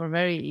 except for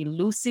very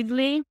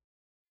elusively.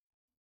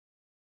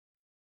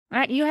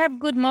 You have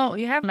good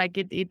you have like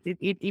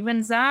it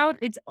evens out.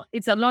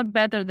 It's a lot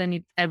better than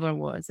it ever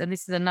was. And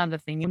this is another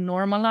thing. You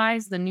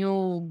normalize the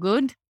new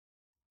good.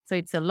 So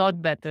it's a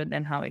lot better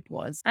than how it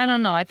was. I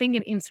don't know. I think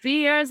in 3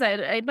 years,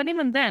 but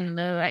even then,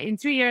 in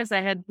 3 years,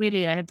 I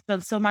had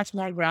felt so much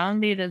more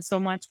grounded and so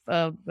much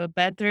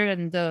better,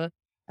 and I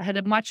had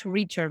a much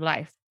richer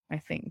life. I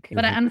think,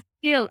 but Mhm.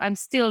 I'm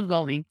still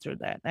going through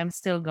that. I'm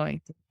still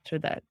going through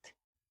that.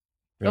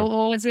 Yeah.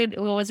 It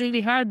was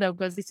really hard though,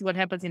 because this is what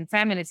happens in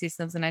family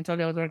systems. And I told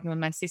you I was working with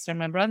my sister and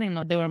my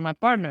brother-in-law. They were my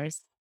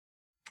partners.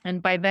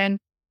 And by then,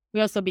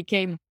 we also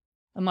became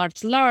a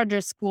much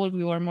larger school.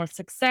 We were more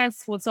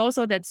successful. So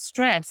also that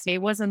stress, it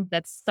wasn't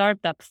that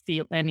startup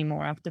feel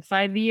anymore. After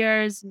 5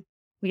 years,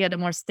 we had a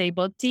more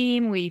stable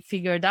team. We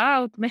figured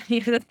out many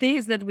of the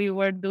things that we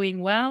were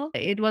doing well.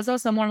 It was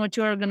also a more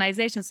mature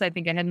organization. So I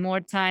think I had more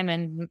time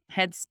and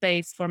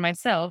headspace for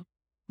myself.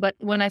 But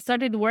when I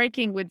started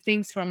working with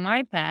things from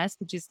my past,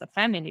 which is the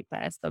family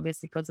past,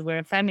 obviously, because we're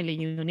a family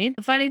unit,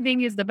 the funny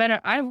thing is, the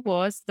better I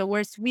was, the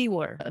worse we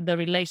were, the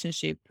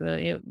relationship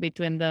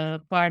between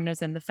the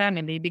partners and the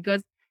family,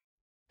 because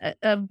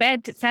a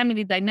bad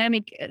family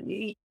dynamic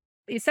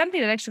is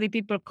something that actually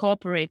people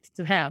cooperate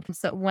to have.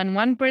 So when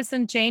one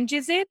person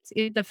changes it,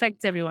 it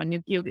affects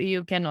everyone.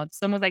 You cannot.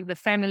 Some of like the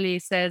family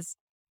says,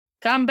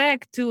 come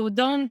back to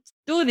don't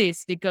do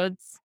this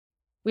because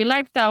we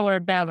liked our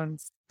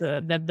balance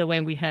the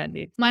way we had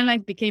it. My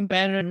life became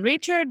better and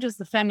richer. Just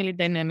the family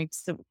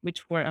dynamics,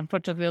 which were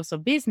unfortunately also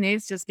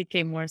business, just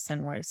became worse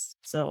and worse.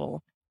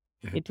 So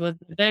Mhm. it was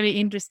a very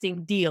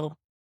interesting deal.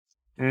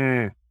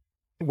 Mm.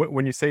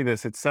 When you say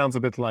this, it sounds a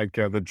bit like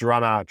the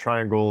drama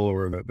triangle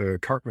or the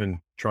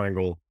Cartman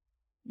triangle,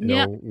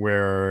 Yeah,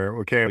 where,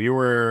 okay, you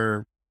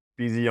were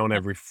busy on yeah,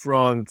 every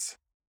front,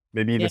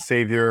 maybe the yeah,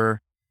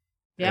 savior,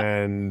 yeah.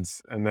 and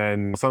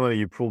then suddenly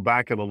you pull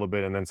back a little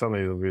bit, and then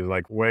suddenly you'll be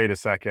like, wait a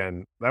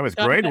second, that was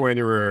Come great back. when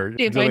you were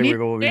If I dealing need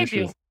with all to the save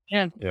you, issues.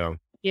 yeah, Yeah.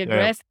 be Yeah.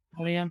 aggressive.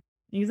 Yeah,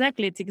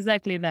 exactly. It's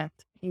exactly that.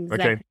 Okay.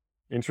 Exactly.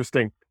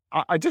 Interesting.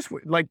 I just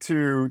would like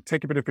to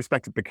take a bit of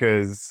perspective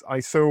because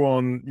I saw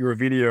on your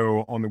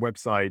video on the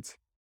website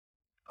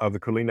of the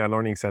Colina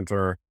Learning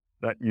Center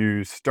that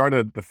you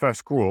started the first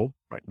school,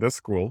 right? This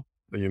school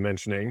that you're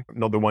mentioning,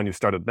 not the one you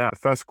started now, the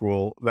first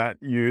school that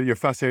your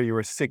first year, you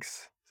were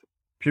six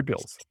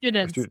pupils or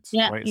Students. students,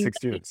 Yeah, right? Six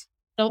exactly. students.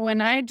 So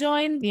when I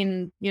joined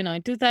in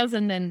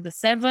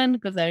 2007,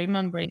 because I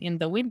remember in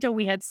the winter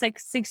we had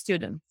six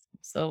students.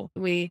 So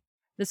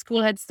the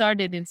school had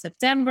started in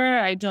September.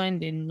 I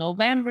joined in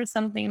November,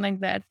 something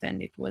like that,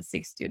 and it was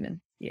six students.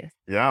 Yes.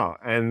 Yeah.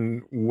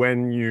 And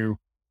when you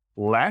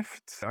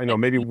left, I know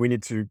maybe we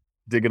need to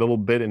dig a little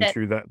bit That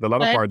into the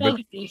latter I part, but told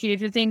you,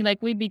 if you think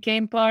like we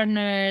became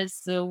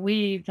partners,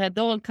 we've had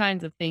all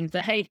kinds of things.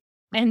 Hey,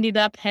 ended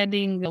up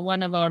heading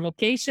one of our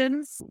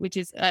locations, which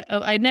is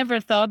I never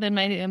thought, and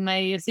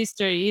my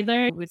sister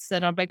either. We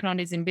said our background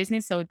is in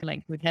business, so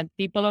like we had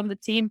people on the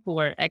team who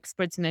were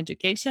experts in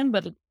education,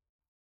 but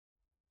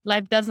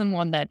life doesn't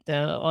want that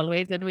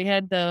always. And we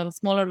had the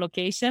smaller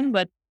location,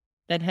 but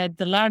that had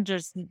the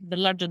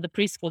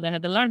preschool that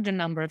had the larger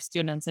number of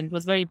students, and it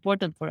was very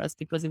important for us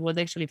because it was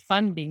actually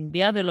funding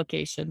the other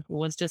location who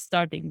was just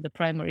starting. The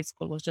primary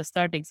school was just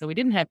starting, so we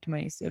didn't have too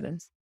many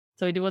students.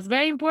 So it was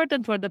very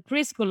important for the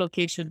preschool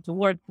location to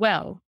work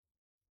well.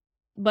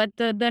 But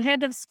the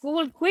head of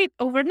school quit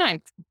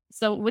overnight.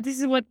 So this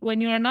is what,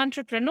 when you're an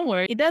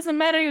entrepreneur, it doesn't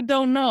matter you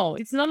don't know.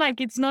 It's not like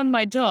it's not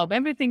my job.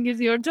 Everything is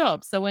your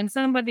job. So when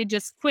somebody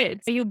just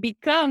quits, you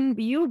become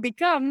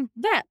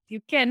that. You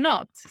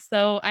cannot.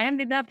 So I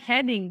ended up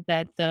heading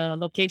that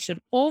location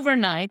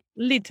overnight,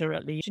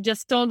 literally. She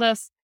just told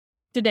us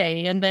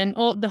today, and then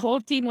the whole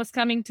team was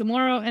coming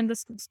tomorrow, and the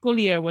school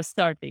year was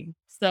starting.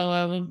 So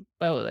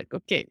I was like,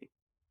 okay.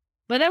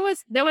 But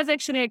that was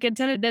actually, I can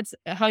tell you, that's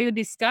how you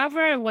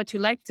discover what you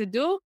like to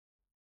do.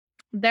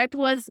 That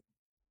was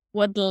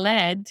what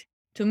led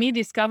to me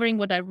discovering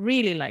what I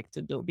really like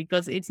to do,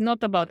 because it's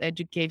not about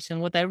education.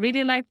 What I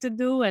really like to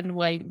do, and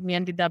why we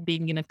ended up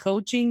being in a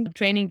coaching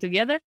training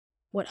together,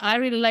 what I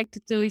really like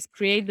to do is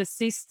create the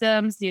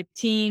systems, the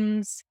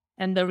teams,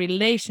 and the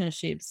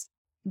relationships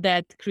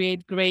that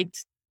create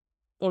great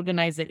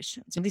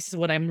organizations. And this is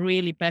what I'm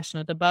really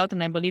passionate about.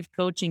 And I believe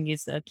coaching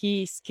is a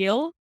key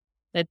skill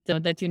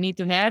that you need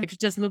to have. If you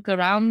just look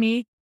around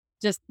me,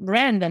 just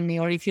randomly,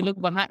 or if you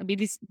look behind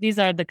me, these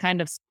are the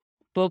kind of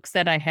books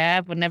that I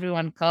have on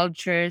everyone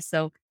culture.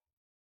 So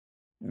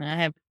I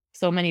have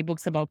so many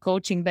books about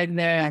coaching back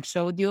there. I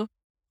showed you.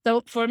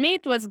 So for me,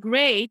 it was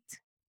great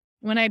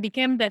when I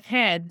became that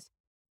head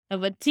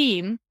of a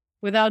team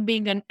without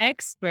being an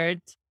expert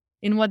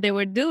in what they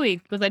were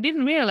doing, because I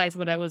didn't realize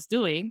what I was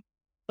doing.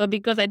 But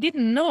because I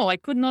didn't know, I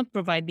could not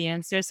provide the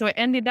answer. So I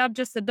ended up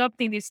just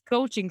adopting this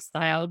coaching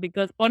style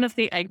because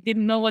honestly, I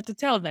didn't know what to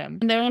tell them.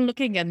 And they're all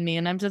looking at me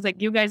and I'm just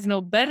like, you guys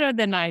know better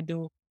than I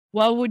do.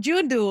 What would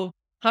you do?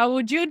 How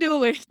would you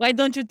do it? Why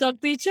don't you talk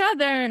to each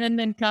other and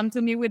then come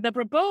to me with a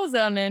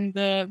proposal? And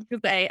because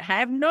I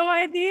have no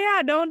idea,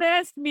 don't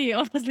ask me.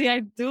 Honestly,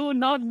 I do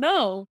not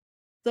know.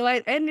 So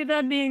I ended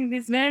up being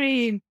this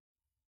very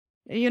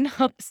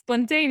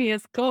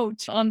spontaneous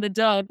coach on the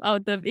job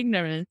out of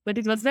ignorance. But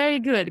it was very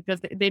good because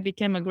they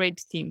became a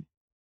great team.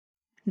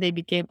 They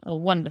became a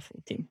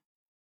wonderful team.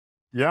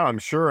 Yeah, I'm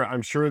sure.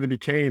 I'm sure they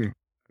became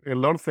a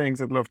lot of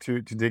things I'd love to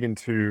dig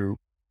into.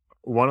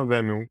 One of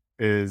them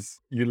is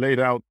you laid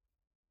out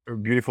a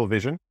beautiful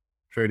vision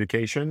for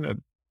education at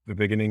the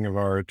beginning of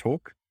our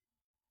talk.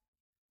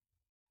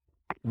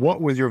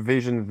 What was your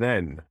vision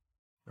then?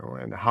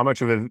 And how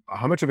much of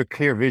a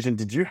clear vision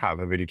did you have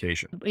of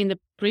education? In the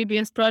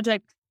previous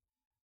project,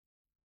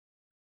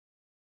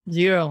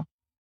 zero,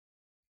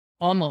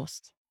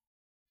 almost.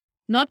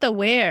 Not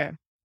aware.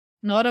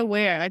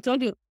 I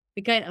told you,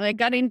 because I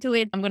got into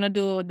it, I'm going to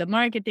do the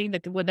marketing,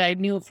 that what I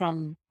knew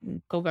from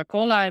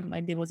Coca-Cola.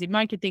 I did was in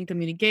marketing,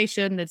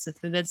 communication. That's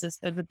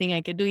the thing I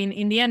could do.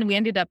 In the end, we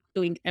ended up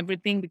doing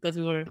everything because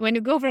when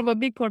you go from a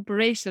big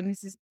corporation,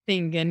 this is the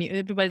thing, and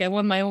everybody, I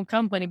want my own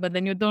company, but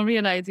then you don't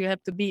realize you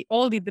have to be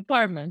all the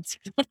departments.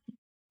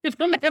 You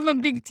don't have a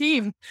big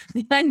team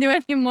behind you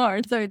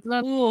anymore. So it's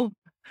not, oh,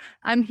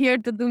 I'm here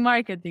to do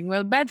marketing.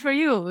 Well, bad for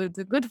you.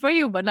 It's good for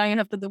you, but now you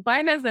have to do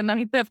finance, and now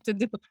you have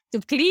to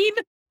clean.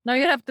 Now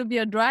you have to be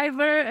a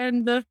driver,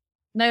 and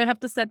now you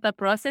have to set up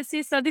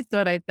processes. So this is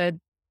what I said.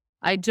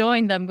 I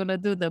joined. I'm gonna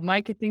do the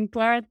marketing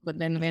part, but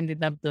then we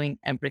ended up doing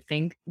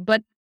everything.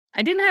 But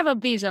I didn't have a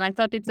vision. I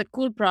thought it's a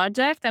cool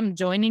project. I'm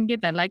joining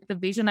it. I like the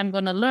vision. I'm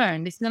gonna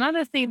learn. This is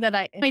another thing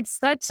that it's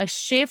such a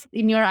shift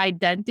in your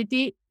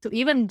identity to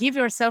even give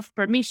yourself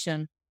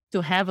permission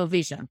to have a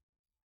vision.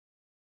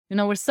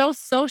 We're so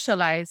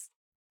socialized.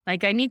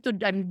 Like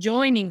I'm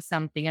joining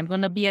something. I'm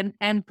going to be an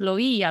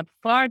employee, a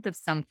part of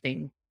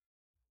something.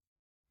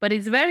 But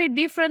it's very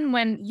different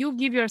when you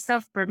give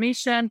yourself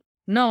permission.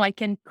 No, I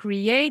can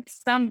create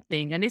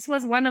something. And this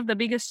was one of the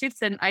biggest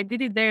shifts. And I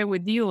did it there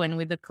with you and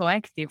with the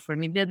collective. For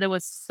me, that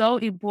was so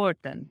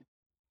important,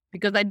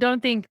 because I don't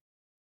think,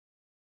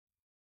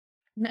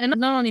 and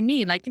not only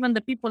me, like even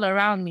the people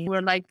around me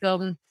were like,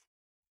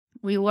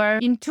 we were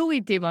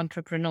intuitive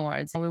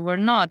entrepreneurs.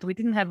 We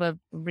didn't have a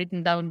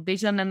written down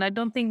vision. And I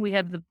don't think we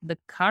had the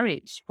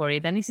courage for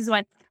it. And this is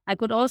why I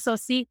could also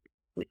see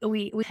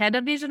we had a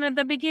vision at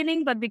the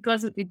beginning, but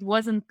because it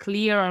wasn't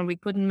clear or we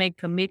couldn't make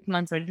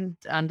commitments or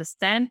didn't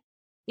understand,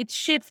 it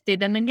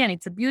shifted. And again,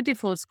 it's a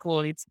beautiful school.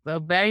 It's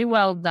very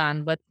well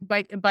done. But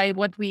by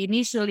what we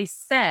initially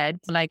said,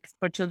 like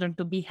for children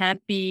to be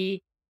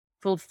happy,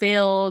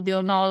 fulfilled,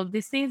 all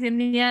these things. In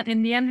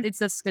the end, it's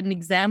just an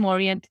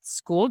exam-oriented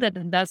school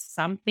that does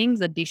some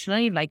things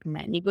additionally, like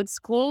many good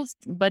schools,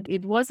 but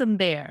it wasn't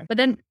there. But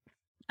then,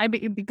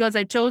 because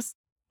I chose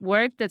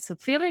work that's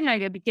fulfilling,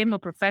 I became a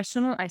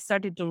professional. I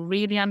started to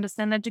really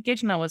understand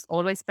education. I was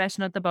always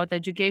passionate about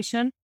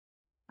education.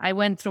 I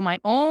went through my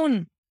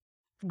own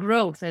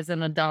growth as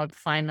an adult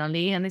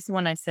finally. And this is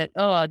when I said,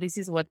 oh, this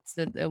is what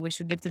we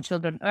should give to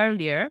children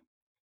earlier.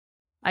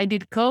 I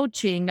did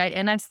coaching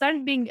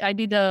I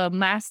did a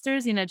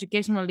master's in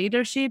educational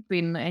leadership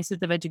in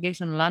Institute of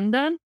Education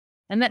London.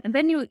 And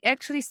then you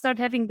actually start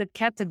having the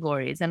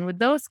categories. And with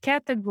those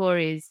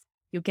categories,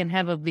 you can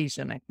have a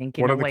vision, I think,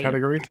 in What a are the way.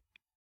 categories?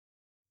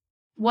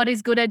 What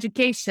is good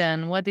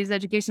education? What is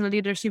educational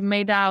leadership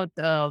made out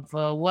of?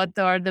 What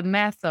are the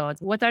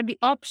methods? What are the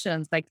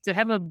options? Like, to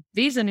have a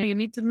vision, you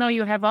need to know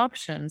you have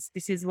options.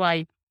 This is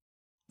why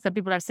some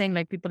people are saying,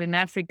 like, people in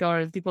Africa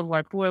or people who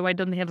are poor, why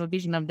don't they have a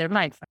vision of their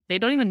life? They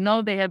don't even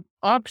know they have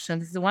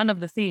options. It's one of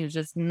the things.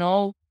 Just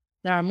know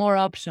there are more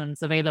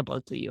options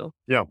available to you.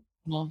 Yeah.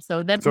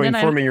 So then I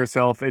informing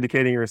yourself,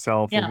 educating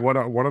yourself of yeah what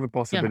are the yeah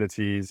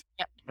possibilities,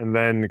 yeah and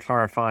then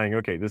clarifying,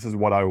 okay, this is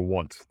what I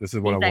want. This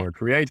is what I want to exactly.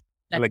 create.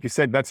 And like you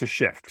said, that's a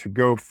shift to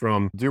go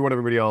from do what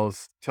everybody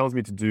else tells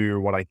me to do,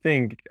 what I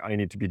think I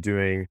need to be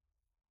doing,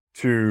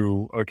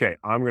 to, okay,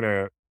 I'm going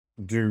to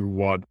do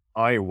what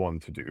I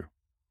want to do,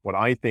 what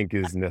I think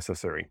is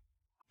necessary.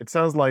 It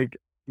sounds like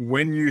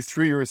when you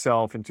threw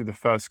yourself into the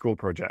first school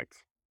project,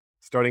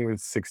 starting with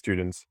 6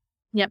 students,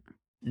 Yep.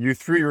 you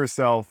threw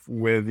yourself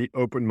with the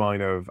open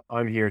mind of,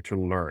 I'm here to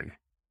learn.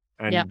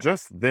 And Yeah.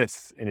 just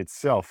this in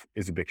itself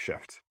is a big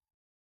shift.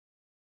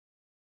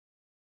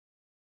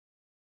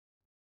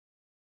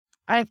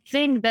 I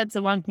think that's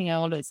the one thing I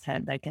always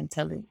had, I can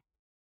tell you.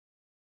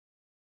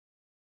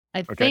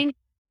 I Okay. think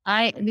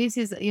this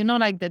is,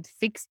 like that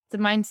fixed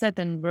mindset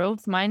and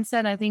growth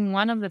mindset. I think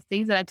one of the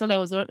things that I told I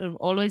was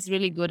always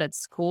really good at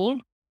school.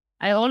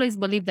 I always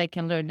believed I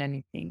can learn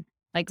anything.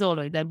 Like,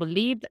 always, I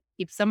believed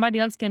if somebody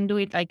else can do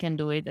it, I can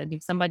do it. And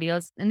if somebody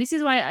else, and this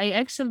is why I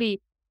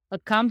actually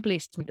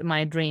accomplished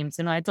my dreams.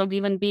 I told,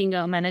 even being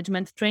a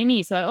management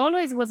trainee. So I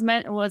always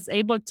was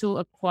able to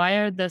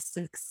acquire the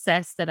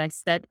success that I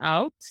set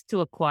out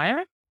to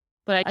acquire.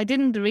 But I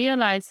didn't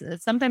realize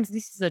sometimes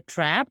this is a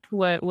trap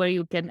where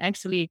you can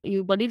actually,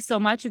 you believe so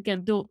much you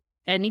can do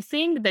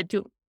anything, that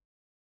you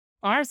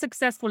are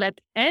successful at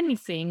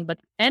anything, but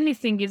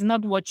anything is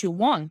not what you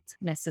want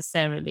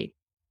necessarily.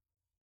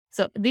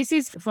 So this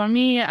is, for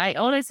me, I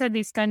always had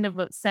this kind of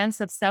a sense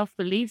of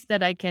self-belief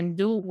that I can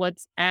do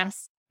what's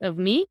asked of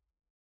me.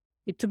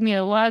 It took me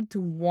a while to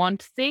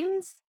want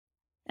things,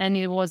 and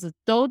it was a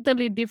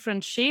totally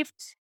different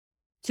shift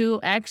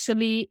to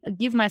actually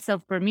give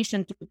myself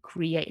permission to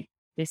create.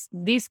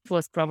 This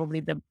was probably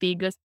the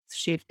biggest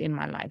shift in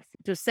my life.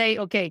 To say,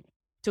 okay,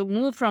 to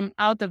move from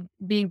out of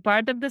being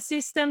part of the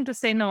system to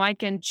say, no, I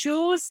can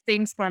choose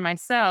things for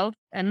myself.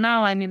 And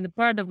now I'm in the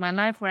part of my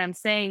life where I'm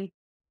saying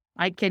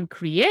I can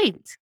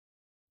create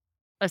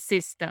a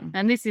system.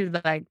 And this is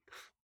like,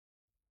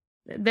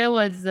 there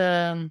was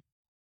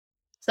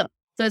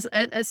so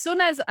as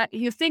soon as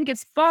you think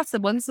it's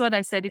possible, and this is what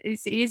I said,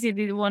 it's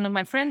easy. One of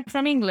my friends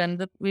from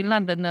England, in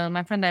London,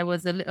 my friend I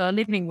was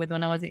living with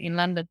when I was in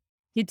London,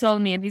 he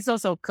told me, and he's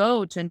also a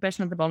coach and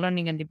passionate about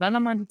learning and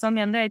development. He told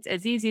me, Andrea, it's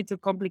as easy to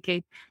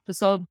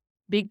solve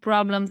big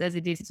problems as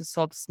it is to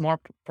solve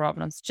small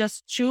problems.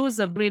 Just choose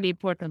a really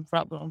important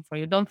problem for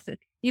you.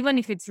 Even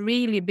if it's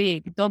really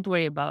big, don't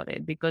worry about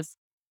it, because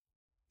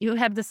you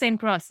have the same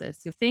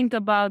process. You think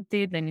about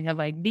it, then you have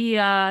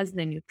ideas,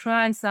 then you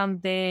try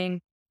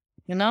something,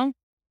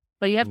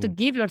 but you have to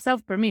give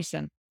yourself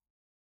permission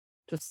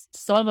to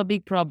solve a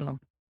big problem.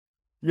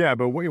 Yeah,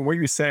 but what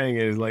you're saying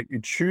is, like, you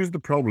choose the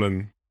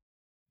problem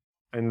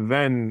and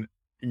then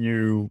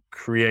you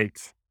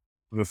create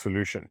the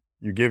solution.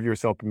 You give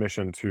yourself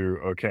permission to,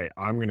 okay,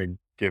 I'm going to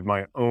give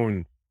my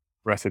own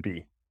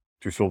recipe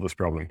to solve this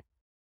problem.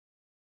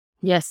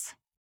 Yes.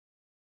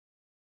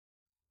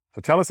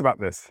 So tell us about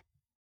this.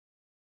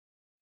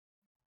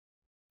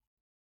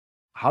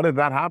 How did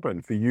that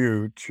happen for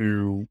you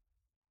to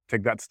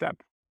take that step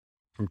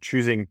from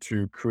choosing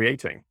to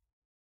creating?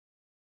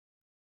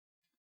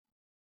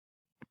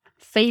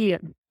 Failure.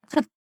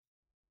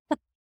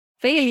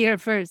 Failure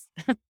first.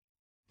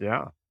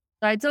 Yeah.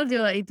 So I told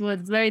you it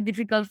was very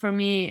difficult for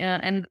me,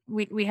 and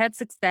we had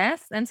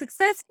success, and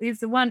success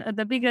is one of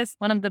the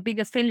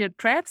biggest failure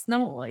traps.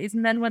 No,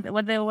 isn't that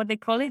what they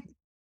call it?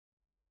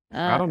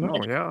 I don't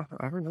know. Yeah,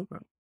 I haven't know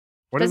that.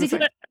 What does Because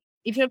it say?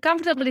 if you're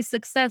comfortably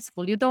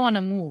successful, you don't want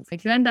to move.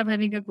 If you end up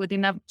having a good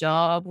enough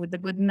job with a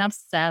good enough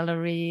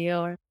salary,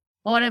 or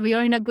whatever,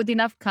 you're in a good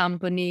enough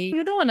company,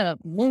 you don't want to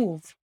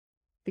move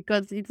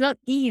because it's not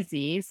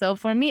easy. So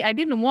for me, I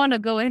didn't want to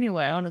go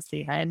anywhere,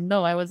 honestly. I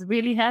was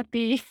really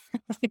happy.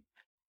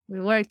 We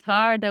worked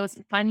hard. I was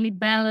finally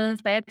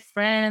balanced. I had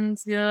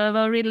friends,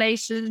 a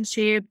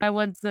relationship. I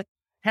was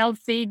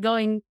healthy,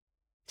 going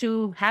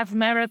to half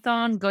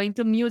marathon, going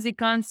to music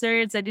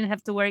concerts. I didn't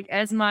have to work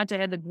as much. I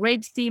had a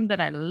great team that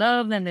I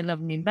loved, and they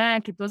loved me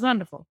back. It was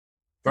wonderful.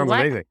 So Sounds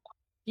why? amazing.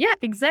 Yeah,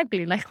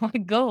 exactly. Like, why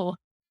go?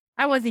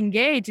 I was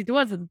engaged. It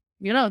wasn't,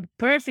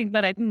 perfect,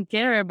 but I didn't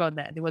care about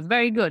that. It was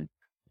very good.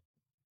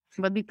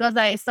 But because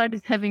I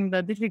started having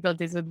the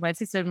difficulties with my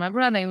sister and my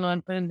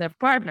brother-in-law and their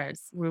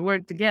partners, we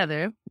worked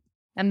together.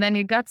 And then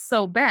it got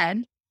so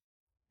bad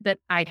that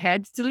I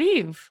had to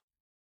leave.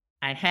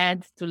 I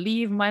had to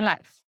leave my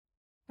life.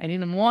 I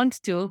didn't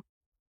want to.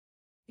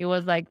 It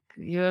was like,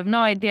 you have no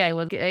idea.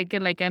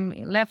 I'm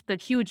left a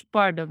huge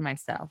part of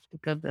myself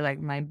because like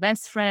my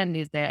best friend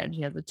is there.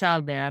 She has a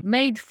child there. I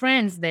made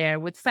friends there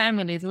with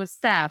families, with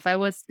staff. I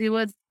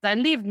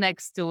lived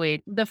next to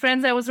it. The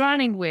friends I was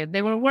running with,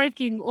 they were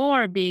working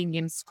or being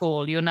in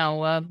school,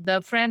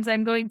 the friends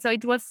I'm going. So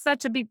it was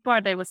such a big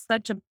part. I was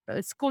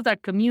schools are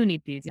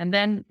communities. And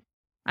then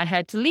I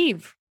had to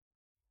leave.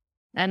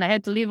 And I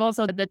had to leave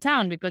also the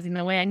town because in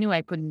a way I knew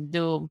I couldn't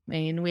do,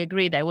 and we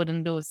agreed I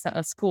wouldn't do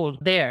a school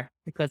there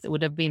because it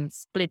would have been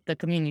split the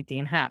community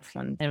in half.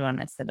 And everyone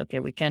had said, okay,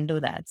 we can't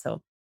do that.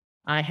 So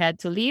I had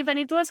to leave and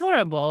it was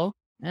horrible.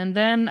 And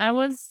then I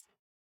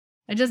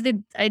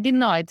didn't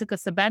know. I took a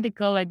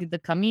sabbatical. I did the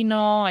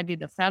Camino. I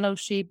did a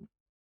fellowship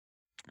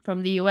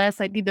from the US.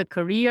 I did a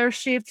career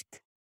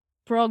shift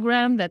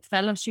program. That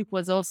fellowship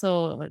was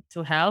also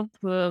to help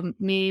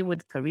me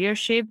with career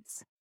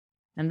shifts.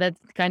 And that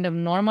kind of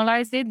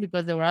normalized it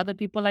because there were other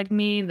people like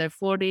me in their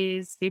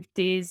 40s,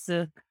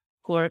 50s,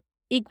 who are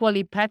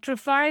equally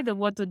petrified of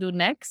what to do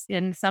next.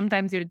 And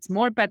sometimes it's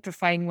more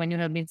petrifying when you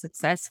have been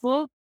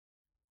successful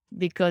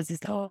because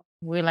it's, oh,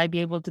 will I be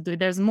able to do it?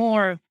 There's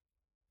more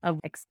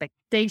of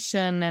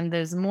expectation and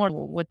there's more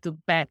what to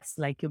bet.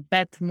 Like you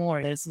bet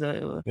more.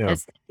 Yeah.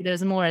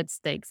 There's more at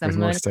stake. There's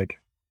more at stake.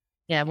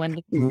 Yeah.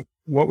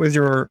 What was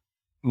your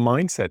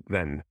mindset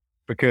then?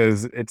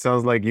 Because it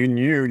sounds like you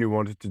knew you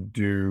wanted to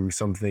do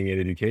something in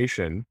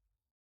education,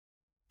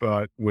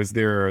 but was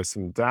there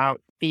some doubt?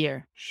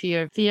 Fear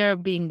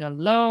of being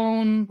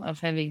alone,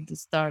 of having to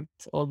start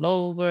all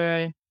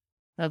over,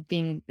 of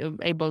being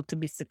able to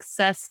be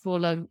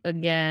successful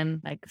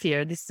again, like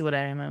fear. This is what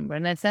I remember.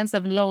 And a sense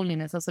of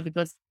loneliness also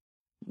because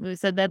we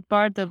said that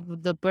part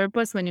of the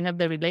purpose when you have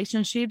the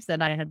relationships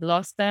that I had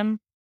lost them,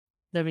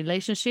 the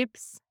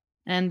relationships,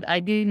 and I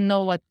didn't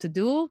know what to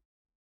do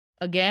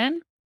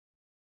again.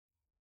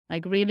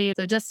 Like really,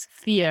 so just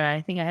fear.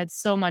 I think I had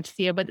so much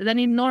fear, but then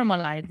it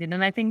normalized it.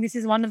 And I think this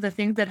is one of the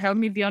things that helped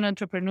me be an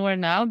entrepreneur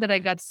now that I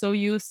got so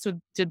used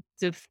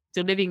to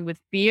living with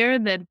fear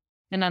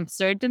and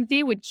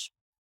uncertainty, which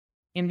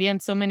in the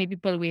end, so many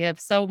people, we have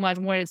so much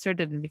more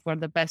uncertainty for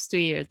the past 2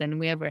 years than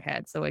we ever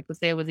had. So I could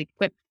say I was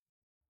equipped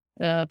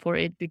for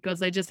it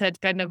because I just had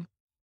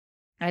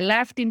I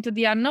left into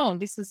the unknown.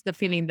 This is the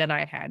feeling that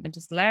I had. I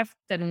just left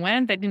and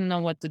went. I didn't know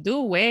what to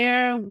do,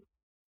 where,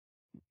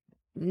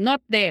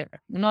 not there,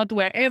 not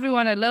where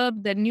everyone I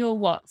loved and knew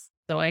was.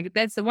 So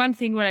that's the one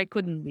thing where I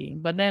couldn't be.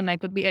 But then I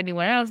could be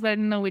anywhere else, but I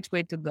didn't know which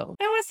way to go.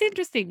 That was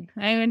interesting.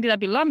 I ended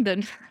up in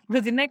London. I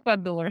was in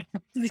Ecuador.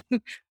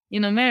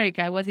 In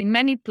America. I was in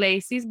many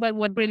places, but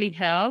what really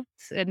helped,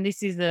 and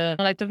this is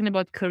like talking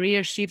about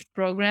career shift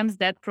programs,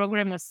 that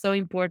program was so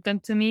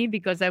important to me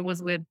because I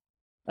was with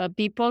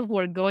people who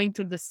are going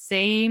through the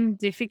same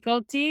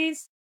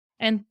difficulties,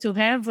 and to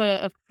have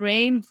a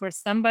frame for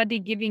somebody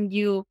giving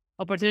you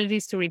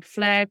opportunities to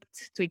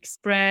reflect, to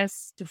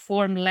express, to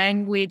form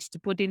language, to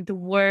put into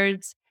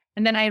words.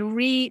 And then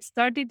I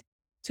started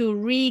to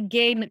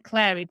regain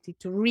clarity,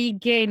 to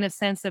regain a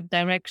sense of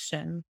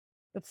direction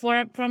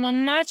from a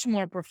much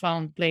more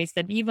profound place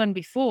than even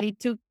before. It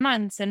took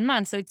months and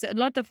months. So it's a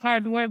lot of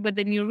hard work, but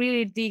then you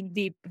really dig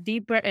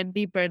deeper and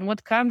deeper. And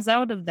what comes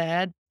out of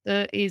that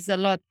is a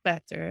lot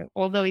better.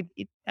 Although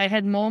I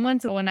had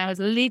moments when I was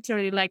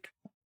literally like,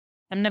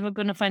 I'm never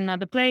going to find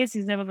another place.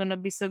 It's never going to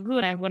be so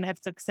good. I'm going to have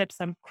to accept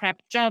some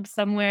crap job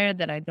somewhere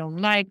that I don't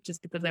like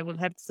just because I will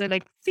have to say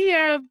like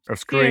fear of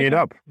screwing it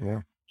up. Yeah.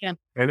 Yeah.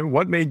 And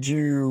what made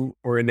you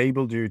or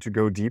enabled you to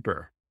go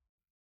deeper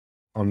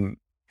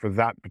for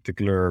that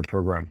particular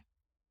program?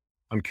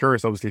 I'm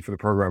curious, obviously, for the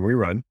program we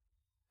run.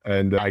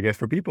 And I guess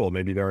for people,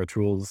 maybe there are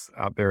tools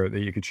out there that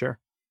you could share.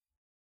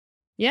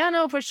 Yeah,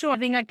 no, for sure. I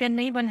think I can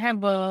even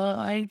have,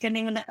 I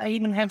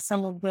even have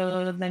some of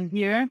them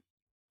here.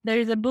 There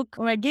is a book,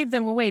 or I gave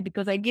them away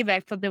because I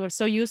thought they were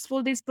so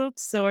useful, these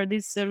books or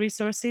these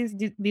resources.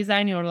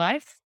 Design Your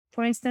Life,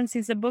 for instance,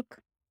 is a book.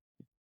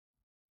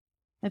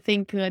 I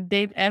think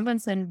Dave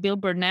Evans and Bill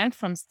Burnett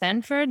from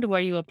Stanford,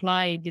 where you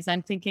apply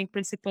design thinking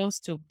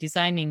principles to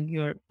designing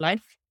your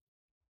life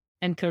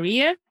and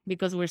career,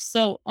 because we're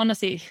so,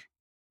 honestly,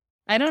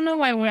 I don't know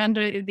why we're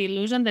under the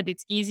illusion that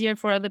it's easier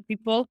for other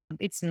people.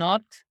 It's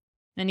not.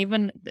 And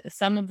even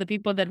some of the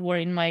people that were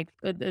in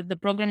the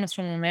program is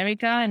from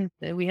America, and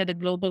we had a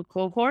global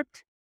cohort,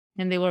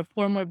 and they were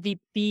former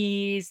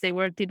VPs. They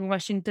worked in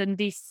Washington,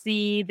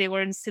 D.C. They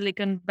were in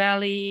Silicon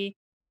Valley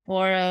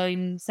or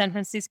in San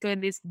Francisco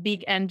in these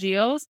big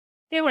NGOs.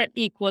 They were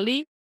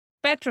equally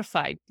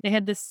petrified. They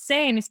had the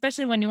same,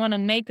 especially when you want to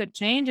make a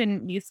change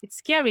and it's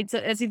scary. It's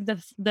as if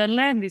the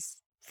land is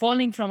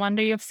falling from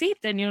under your feet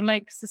and you're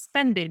like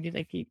suspended. You're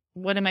like,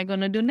 what am I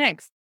going to do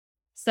next?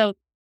 So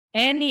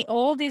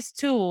all these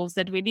tools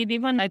that we did,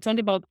 even I told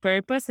you about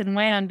purpose and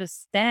why I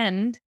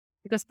understand,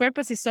 because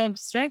purpose is so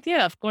abstract.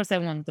 Yeah, of course I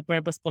want the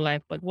purposeful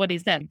life, but what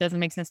is that? It doesn't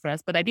make sense for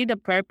us. But I did a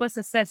purpose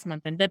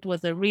assessment, and that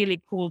was a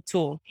really cool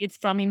tool. It's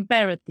from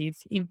Imperative.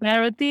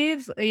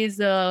 Imperative is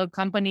a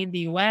company in the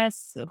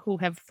US who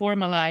have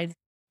formalized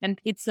And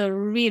it's a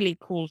really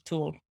cool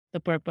tool, the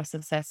purpose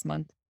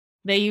assessment.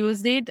 They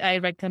used it. I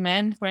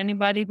recommend for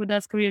anybody who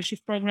does career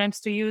shift programs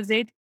to use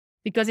it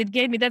because it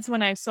gave me, that's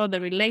when I saw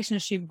the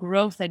relationship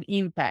growth and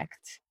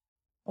impact,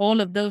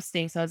 all of those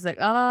things. I was like,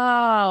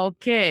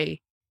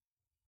 okay.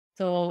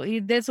 So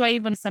that's why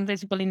even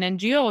sometimes people in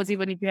NGOs,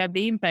 even if you have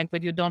the impact,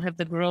 but you don't have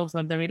the growth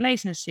or the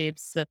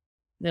relationships,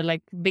 they're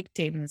like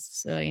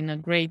victims in a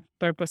great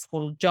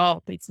purposeful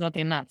job. It's not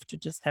enough to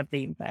just have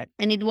the impact.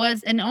 And it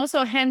was, and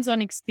also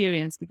hands-on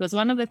experience, because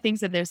one of the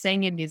things that they're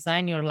saying in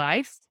Design Your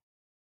Life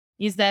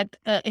is that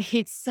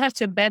it's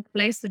such a bad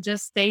place to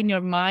just stay in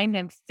your mind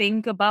and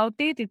think about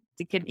it.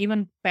 It can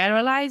even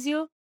paralyze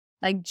you.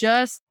 Like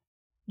just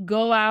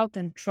go out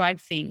and try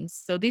things.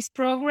 So this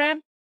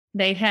program,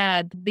 they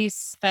had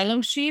this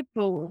fellowship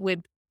with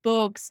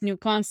books, new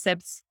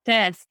concepts,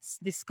 tests,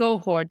 this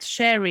cohort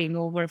sharing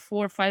over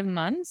 4 or 5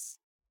 months.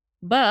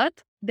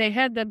 But they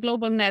had a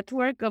global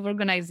network of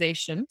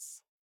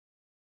organizations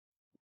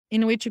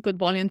in which you could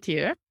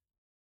volunteer.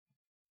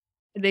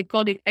 They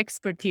called it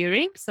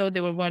experteering. So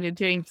they were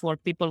volunteering for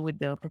people with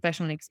the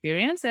professional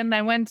experience. And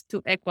I went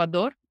to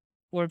Ecuador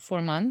for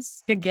 4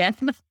 months again.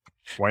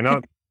 Why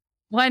not?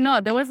 Why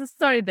not? There was a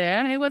story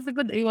there. It was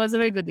a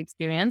very good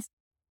experience.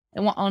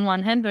 On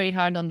one hand, very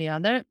hard on the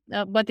other.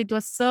 But it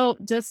was so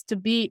just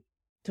to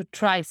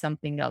try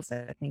something else,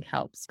 I think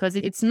helps, because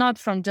it's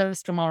not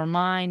just from our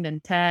mind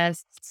and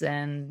tests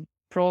and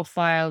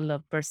profile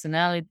of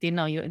personality.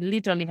 No, you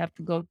literally have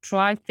to go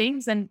try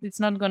things, and it's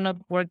not going to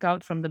work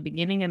out from the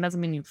beginning. It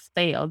doesn't mean you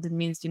failed. It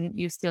means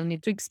you still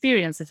need to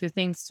experience a few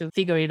things to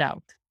figure it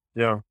out.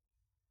 Yeah.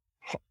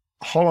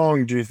 How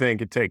long do you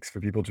think it takes for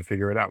people to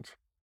figure it out?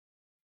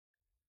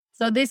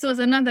 So this was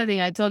another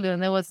thing I told you,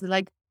 and there was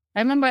like, I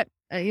remember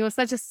it was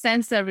such a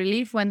sense of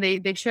relief when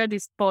they shared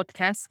this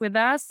podcast with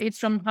us. It's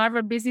from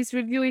Harvard Business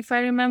Review, if I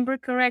remember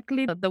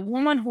correctly. The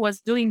woman who was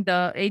doing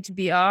the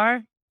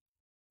HBR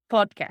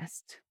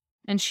podcast,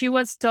 and she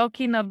was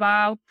talking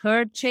about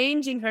her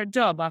changing her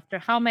job after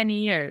how many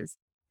years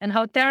and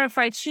how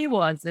terrified she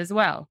was as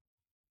well.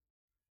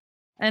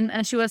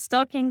 And she was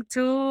talking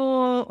to,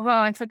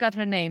 well, I forgot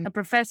her name, a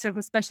professor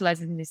who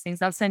specializes in these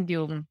things. I'll send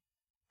you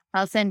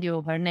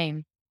her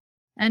name.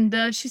 And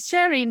she's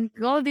sharing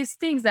all these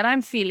things that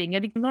I'm feeling,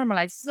 and it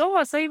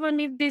normalizes. So even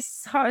if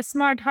these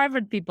smart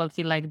Harvard people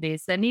feel like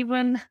this, and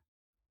even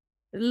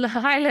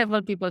high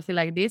level people feel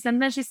like this.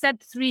 And then she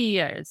said 3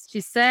 years.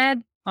 She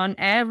said, on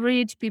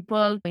average,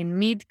 people in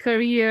mid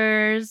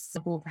careers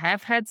who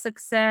have had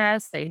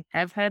success, they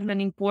have had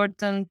an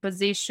important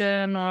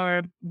position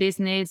or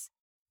business,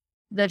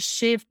 the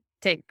shift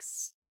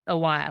takes a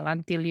while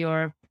until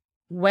you're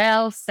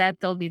well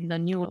settled in the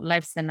new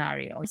life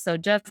scenario. So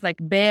just like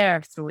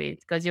bear through it,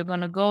 because you're going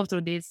to go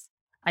through this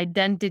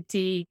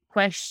identity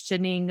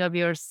questioning of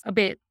yours a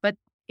bit. But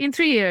in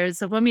 3 years,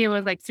 so for me, it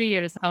was like 3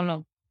 years. How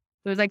long?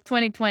 It was like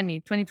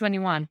 2020,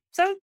 2021.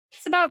 So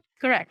it's about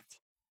correct.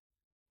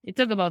 It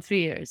took about 3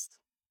 years.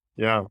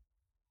 Yeah.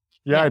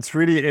 Yeah, it's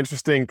really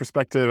interesting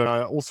perspective. And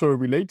I also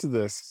relate to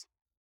this.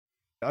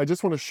 I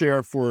just want to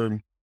share for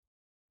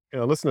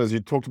listeners, you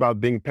talked about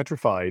being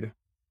petrified.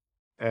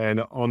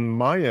 And on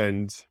my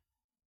end,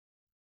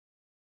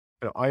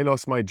 I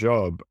lost my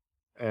job,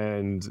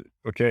 and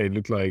it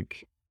looked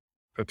like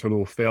a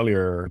total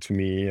failure to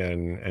me,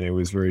 and it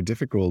was very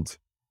difficult.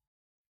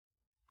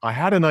 I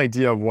had an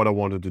idea of what I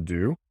wanted to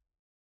do,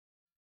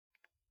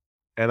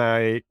 and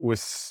I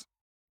was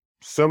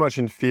so much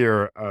in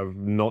fear of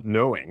not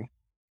knowing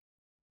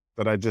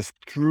that I just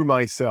threw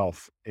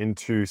myself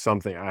into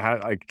something.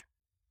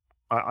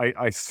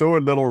 I saw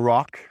a little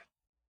rock,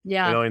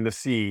 in the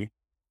sea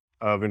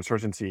of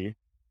uncertainty,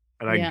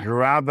 and I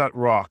grabbed that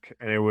rock,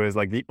 and it was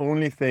like the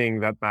only thing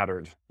that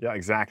mattered. Yeah,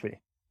 exactly.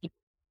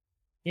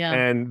 Yeah.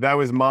 And that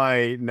was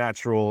my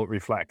natural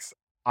reflex.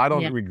 I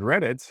don't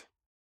regret it,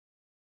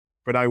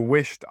 but I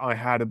wished I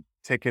had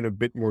taken a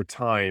bit more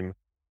time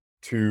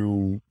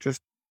to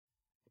just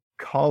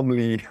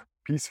calmly,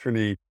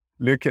 peacefully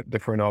look at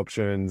different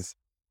options,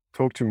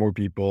 talk to more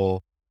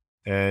people,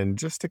 and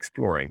just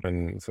exploring.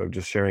 And so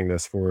just sharing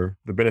this for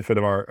the benefit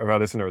of our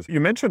listeners. You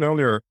mentioned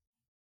earlier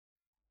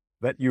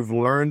that you've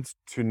learned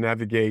to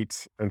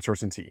navigate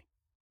uncertainty,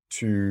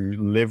 to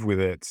live with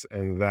it,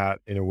 and that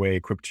in a way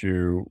equipped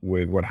you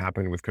with what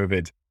happened with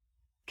COVID.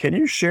 Can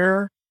you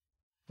share,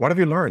 what have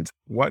you learned?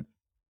 What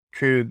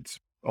could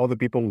other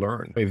people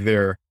learn if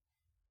they're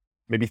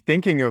maybe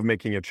thinking of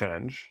making a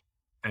change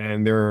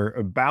and they're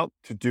about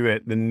to do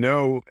it? They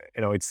know,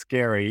 it's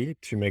scary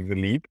to make the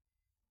leap.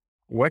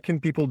 What can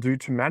people do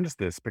to manage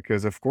this?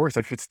 Because of course,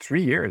 if it's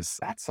 3 years,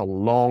 that's a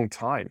long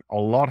time. A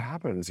lot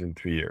happens in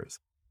 3 years.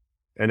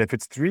 And if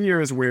it's 3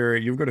 years where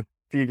you've got to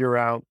figure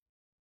out,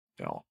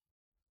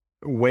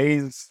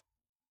 ways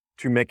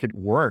to make it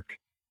work,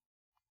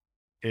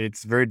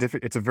 it's very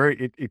difficult.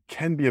 It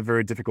can be a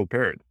very difficult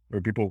period where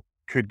people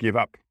could give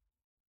up.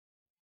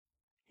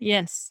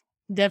 Yes,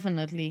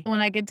 definitely.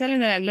 When I can tell you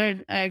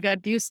that I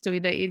got used to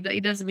it,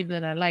 it doesn't mean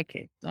that I like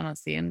it,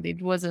 honestly. And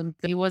it wasn't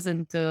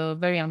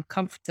very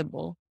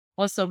uncomfortable.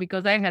 Also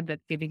because I had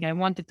that feeling. I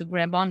wanted to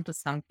grab onto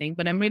something,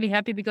 but I'm really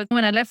happy because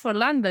when I left for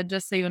London,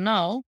 just so you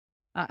know,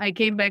 I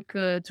came back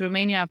to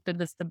Romania after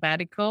the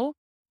sabbatical,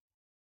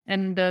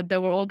 and there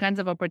were all kinds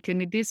of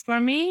opportunities for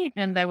me.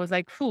 And I was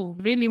like, "Phew,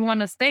 really want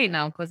to stay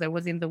now," because I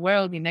was in the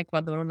world, in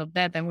Ecuador, all of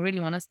that. I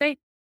really want to stay.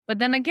 But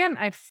then again,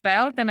 I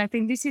felt, and I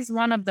think this is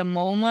one of the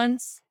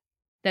moments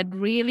that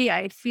really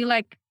I feel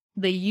like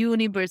the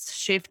universe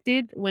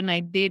shifted when I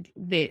did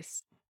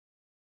this.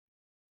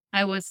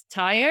 I was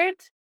tired.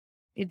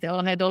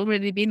 Had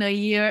already been a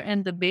year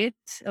and a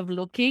bit of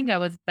looking. I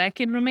was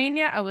back in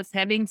Romania. I was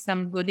having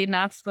some good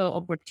enough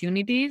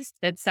opportunities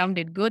that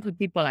sounded good with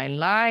people I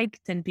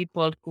liked and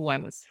people who I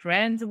was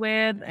friends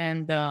with.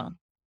 And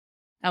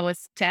I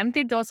was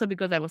tempted also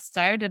because I was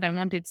tired and I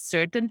wanted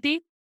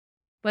certainty.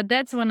 But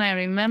that's when I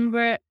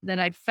remember that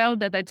I felt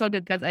that I told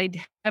it because I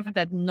have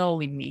that no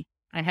in me.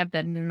 I have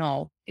that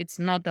no. It's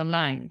not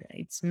aligned.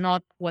 It's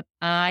not what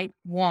I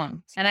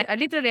want. And I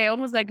literally, I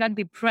almost like got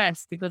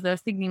depressed because I was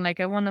thinking like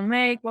I want to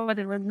make what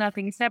it was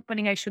nothing is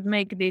happening. I should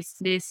make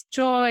this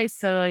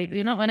choice.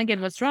 And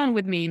again, what's wrong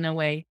with me in a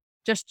way?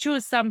 Just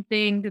choose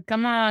something to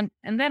come on.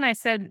 And then I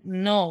said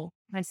no.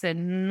 I said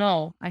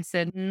no. I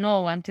said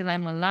no until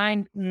I'm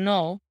aligned.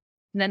 No.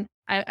 And then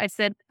I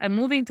said, I'm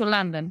moving to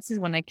London. This is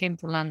when I came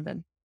to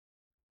London.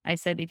 I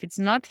said, if it's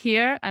not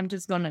here, I'm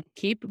just going to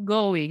keep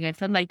going. I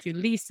felt like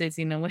Ulysses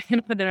in a way.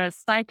 There are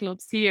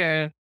cyclops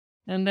here.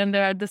 And then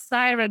there are the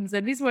sirens.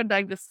 And these were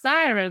like the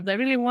sirens. I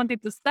really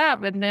wanted to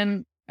stop. And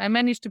then I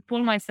managed to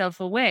pull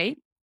myself away.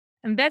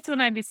 And that's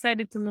when I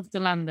decided to move to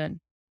London.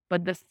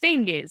 But the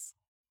thing is,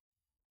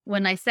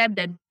 when I said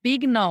that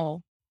big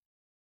no,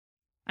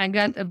 I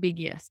got a big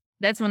yes.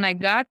 That's when I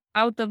got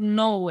out of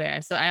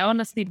nowhere. So I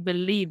honestly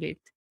believe it.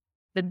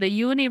 That the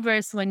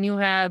universe, when you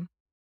have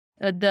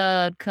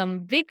the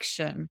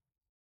conviction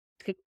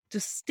to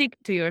stick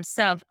to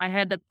yourself. I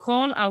had a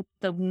call out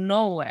of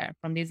nowhere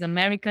from these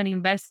American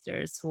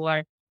investors who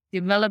are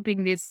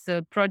developing this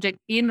project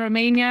in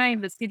Romania,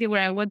 in the city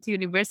where I went to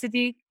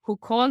university, who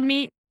called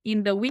me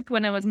in the week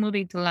when I was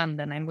moving to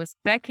London. I was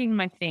packing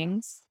my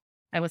things.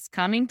 I was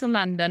coming to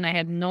London. I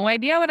had no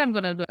idea what I'm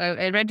going to do.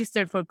 I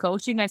registered for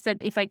coaching. I said,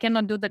 if I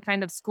cannot do the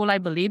kind of school I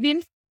believe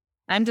in,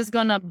 I'm just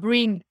going to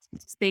bring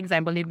things I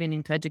believe in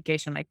into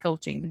education, like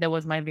coaching. That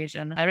was my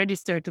vision. I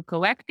registered to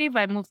Coactive.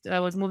 I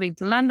was moving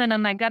to London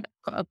and I got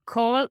a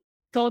call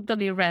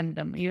totally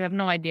random. You have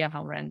no idea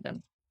how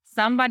random.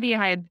 Somebody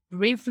I had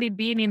briefly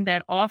been in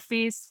their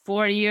office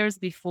 4 years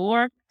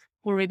before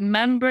who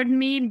remembered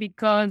me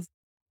because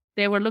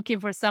they were looking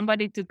for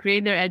somebody to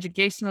create their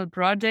educational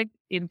project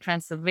in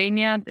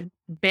Transylvania. They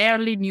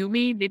barely knew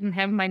me, didn't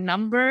have my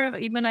number,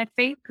 even I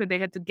think. They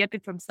had to get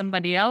it from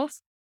somebody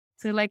else.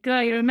 So like,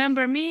 you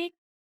remember me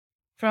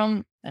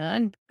from,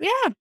 and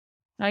yeah,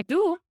 I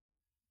do.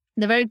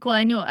 They're very cool.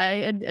 I knew,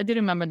 I do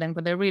remember them,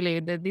 but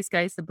this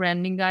guy is the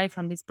branding guy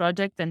from this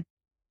project. And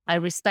I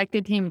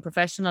respected him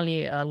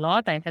professionally a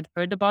lot. I had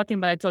heard about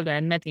him, but I told you I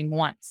met him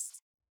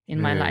once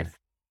in my life.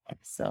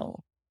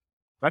 So.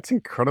 That's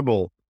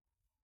incredible.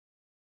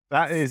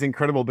 That is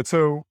incredible. But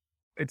so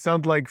it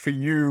sounds like for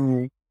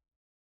you,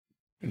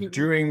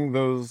 during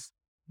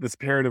this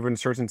period of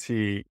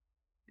uncertainty,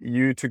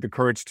 you took the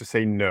courage to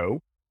say no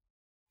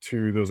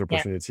to those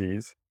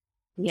opportunities,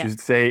 to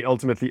say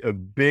ultimately a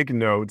big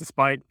no,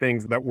 despite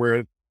things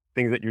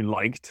that you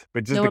liked,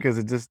 but just because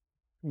it just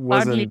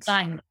wasn't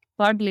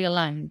partly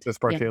aligned.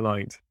 Just partly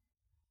aligned.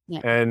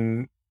 Yeah.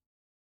 And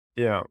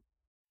yeah.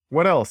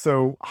 What else?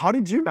 So how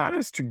did you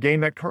manage to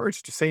gain that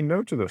courage to say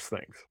no to those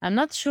things? I'm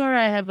not sure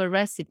I have a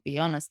recipe,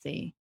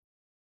 honestly.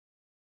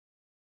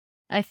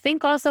 I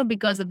think also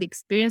because of the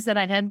experience that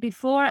I had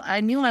before, I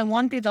knew I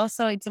wanted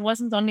also, it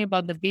wasn't only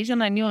about the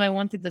vision. I knew I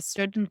wanted a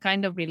certain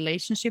kind of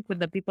relationship with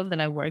the people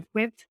that I work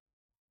with,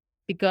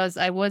 because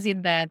I was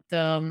in that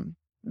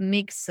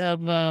mix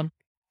of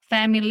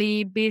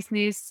family,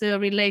 business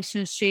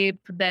relationship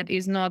that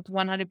is not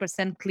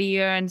 100%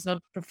 clear and it's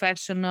not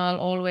professional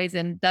always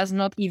and does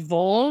not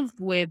evolve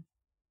with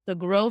the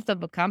growth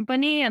of a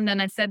company. And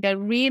then I said, I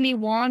really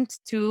want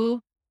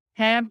to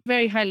have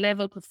very high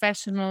level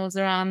professionals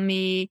around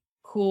me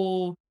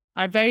who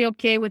are very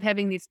okay with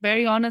having these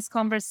very honest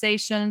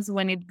conversations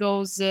when it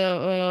goes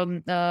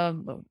wrong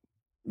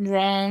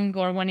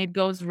or when it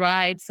goes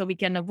right, so we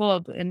can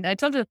evolve. And I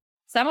told you,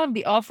 some of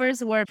the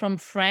offers were from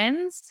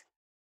friends.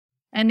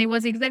 And it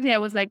was exactly, I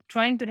was like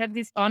trying to have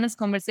these honest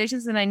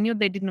conversations and I knew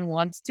they didn't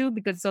want to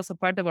because it's also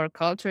part of our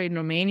culture in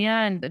Romania.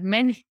 And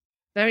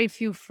very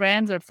few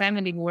friends or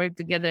family who work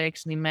together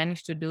actually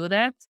managed to do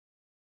that.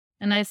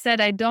 And I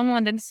said, I don't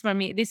want this for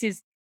me.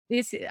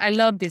 I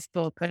love this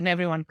book on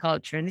everyone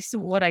culture. And this is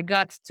what I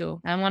got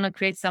to. I want to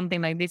create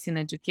something like this in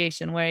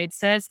education where it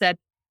says that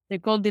they're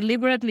called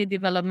deliberately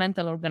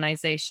developmental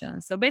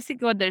organizations. So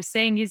basically what they're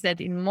saying is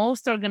that in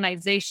most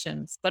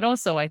organizations, but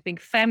also I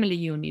think family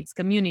units,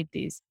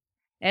 communities,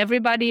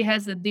 everybody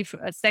has a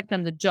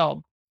second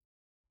job,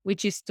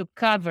 which is to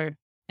cover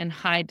and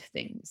hide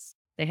things.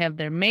 They have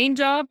their main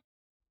job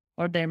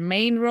or their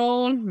main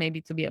role,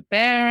 maybe to be a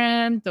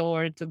parent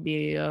or to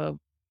be a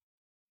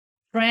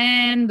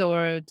friend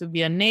or to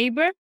be a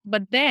neighbor,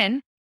 but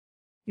then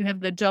you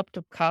have the job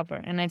to cover.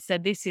 And I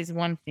said, this is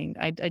one thing.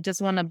 I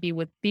just want to be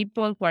with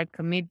people who are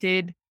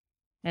committed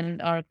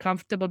and are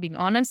comfortable being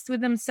honest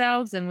with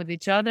themselves and with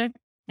each other.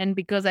 And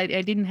because I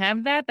didn't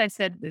have that, I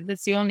said,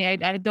 that's the only,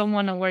 I don't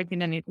want to work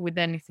with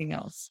anything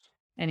else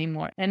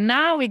anymore. And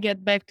now we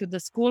get back to the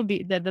school,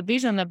 the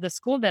vision of the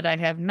school that I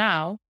have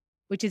now,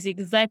 which is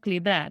exactly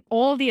that.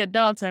 All the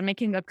adults are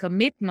making a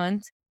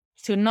commitment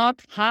to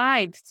not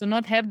hide, to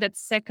not have that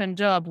second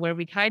job where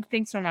we hide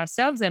things from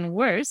ourselves and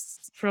worse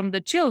from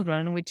the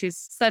children, which is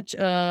such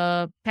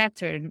a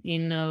pattern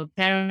in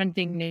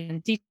parenting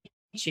and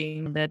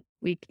teaching that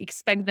we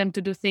expect them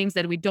to do things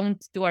that we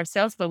don't do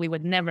ourselves, but we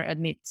would never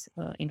admit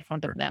in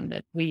front of them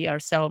that we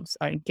ourselves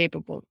are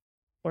incapable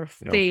or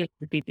Yeah. fail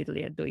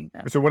repeatedly at doing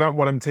that. So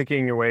what I'm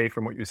taking away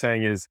from what you're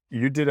saying is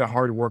you did a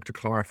hard work to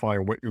clarify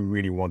what you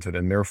really wanted,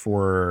 and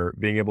therefore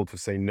being able to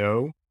say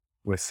no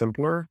was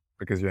simpler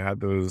because you had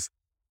those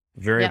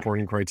very Yeah.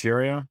 important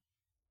criteria.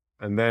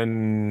 And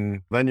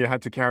then you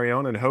had to carry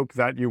on and hope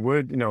that you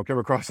would, come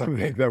across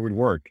something that would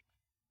work.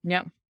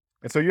 Yeah.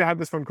 And so you had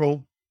this phone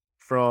call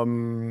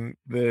from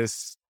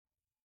this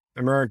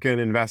American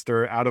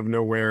investor out of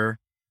nowhere.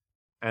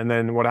 And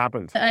then what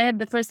happened? I had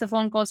the first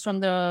phone calls from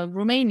the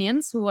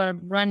Romanians who are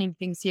running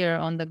things here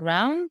on the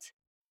ground.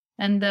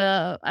 And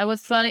I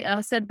was funny.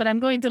 I said, but I'm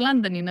going to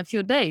London in a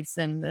few days.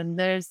 And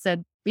they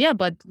said, yeah,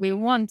 but we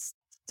want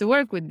to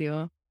work with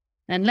you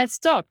and let's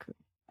talk.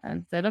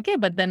 And I said, okay,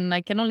 but then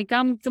I can only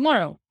come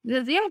tomorrow. They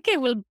said, yeah, okay,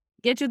 we'll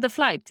get you the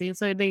flight.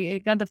 So they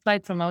got the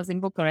flight from, I was in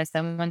Bucharest.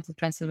 I went to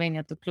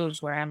Transylvania to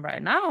Cluj, where I am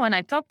right now. And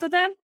I talked to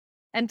them.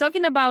 And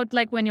talking about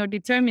like when you're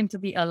determined to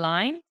be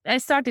aligned, I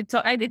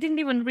didn't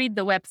even read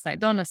the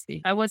website,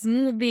 honestly. I was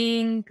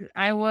moving.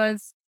 I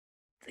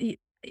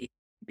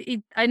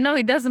know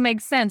it doesn't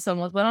make sense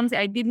almost, but honestly,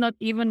 I did not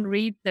even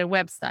read their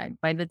website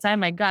by the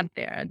time I got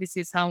there. This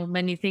is how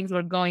many things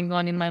were going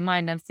on in my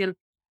mind. I'm still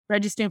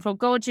registering for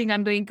coaching.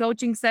 I'm doing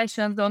coaching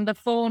sessions on the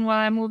phone while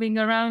I'm moving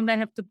around. I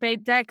have to pay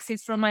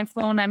taxes from my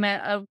phone.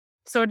 I'm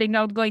sorting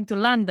out going to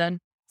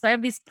London. So I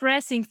have these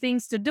pressing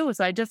things to do.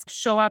 So I just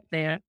show up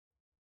there.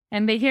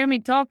 And they hear me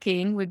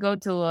talking. We go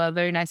to a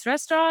very nice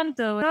restaurant.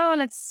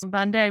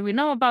 Bandar, we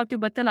know about you,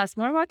 but tell us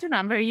more about you. And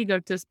I'm very eager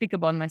to speak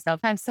about myself.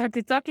 I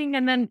started talking,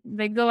 and then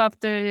they go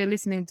after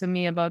listening to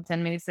me about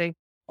 10 minutes, say,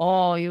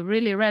 oh, you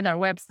really read our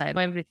website,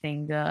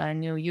 everything,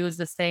 and you use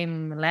the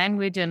same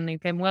language and you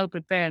came well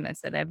prepared. I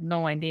said, I have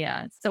no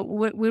idea. So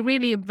we're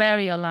really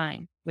very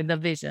aligned with the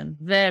vision,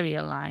 very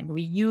aligned.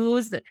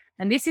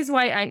 And this is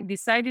why I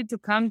decided to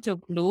come to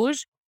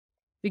Cluj,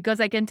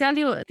 because I can tell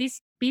you, these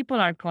people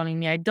are calling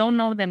me. I don't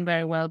know them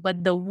very well,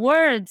 but the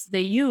words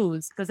they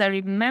use, because I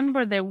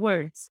remember their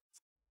words: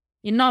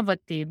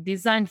 innovative,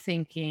 design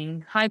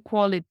thinking, high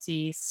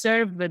quality,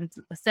 servant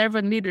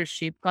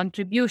leadership,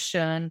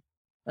 contribution,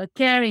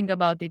 caring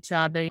about each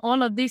other,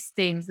 all of these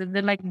things.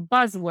 They're like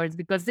buzzwords,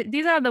 because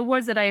these are the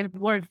words that I have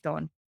worked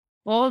on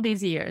all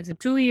these years.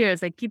 2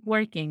 years, I keep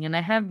working and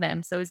I have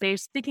them. So they're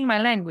speaking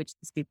my language,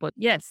 these people.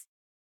 Yes.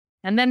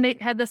 And then they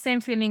had the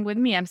same feeling with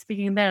me. I'm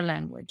speaking their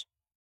language.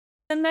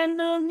 And then,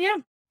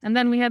 and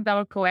then we had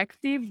our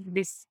coactive,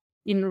 this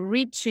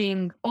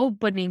enriching,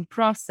 opening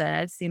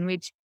process in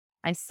which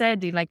I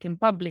said, like in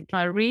public,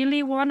 I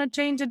really want to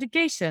change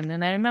education.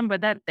 And I remember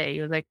that day,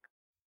 it was like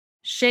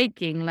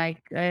shaking,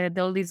 like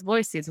all these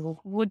voices.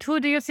 Who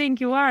do you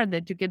think you are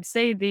that you could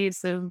say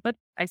this? But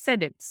I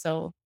said it.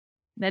 So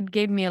that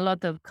gave me a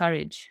lot of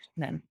courage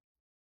then.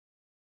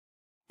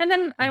 And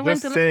then I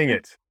went to saying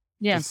it.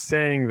 Yeah. Just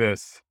saying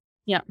this.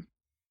 Yeah.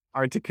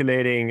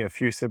 Articulating a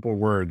few simple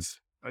words.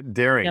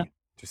 Daring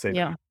to say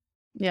that.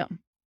 Yeah.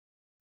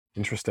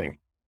 Interesting.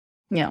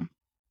 Yeah.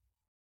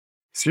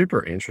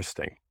 Super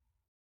interesting.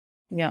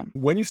 Yeah.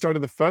 When you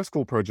started the first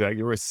school project,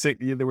 there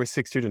were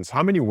 6 students.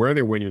 How many were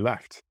there when you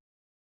left?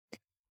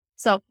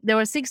 So there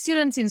were 6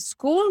 students in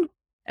school,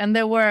 and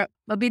there were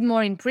a bit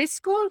more in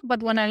preschool,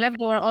 but when I left,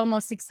 there were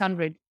almost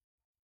 600.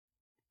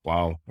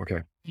 Wow.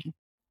 Okay.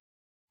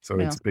 So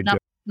it's big.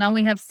 Now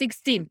we have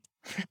 16.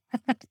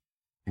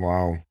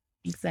 Wow.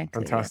 Exactly.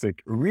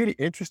 Fantastic. Yeah. Really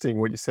interesting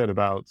what you said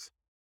about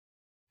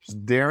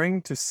just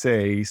daring to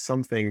say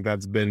something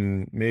that's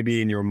been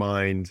maybe in your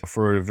mind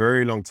for a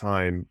very long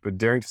time, but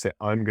daring to say,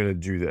 I'm going to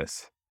do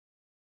this.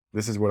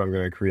 This is what I'm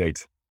going to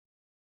create.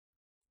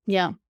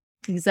 Yeah,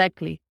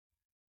 exactly.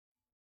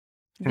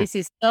 This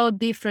is so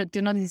different.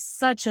 This is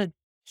such a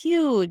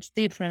huge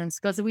difference,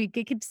 because we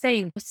keep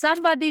saying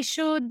somebody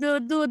should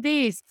do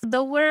this.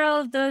 The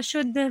world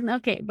should do.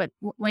 Okay. But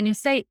when you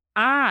say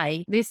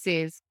this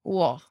is,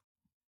 whoa.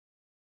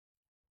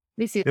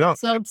 This is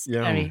so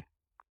scary.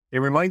 It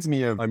reminds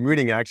me of, I'm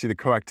reading actually the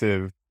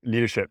Coactive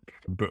Leadership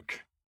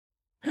book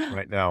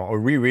right now, or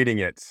rereading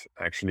it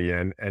actually.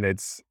 And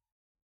it's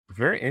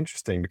very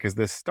interesting because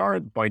they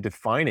start by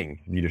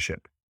defining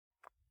leadership.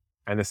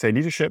 And they say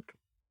leadership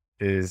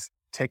is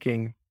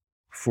taking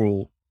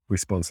full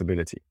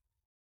responsibility.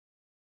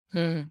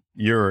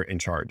 You're in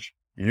charge.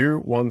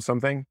 You want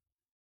something,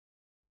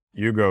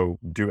 you go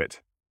do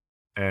it.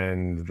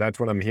 And that's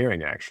what I'm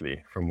hearing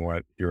actually from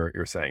what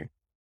you're saying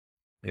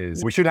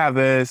is we should have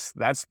this.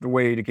 That's the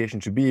way education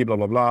should be, blah,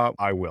 blah, blah.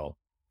 I will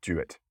do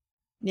it.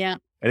 Yeah.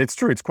 And it's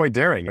true. It's quite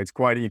daring. It's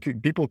quite,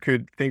 people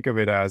could think of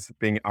it as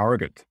being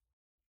arrogant,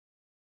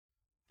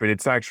 but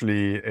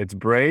it's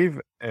brave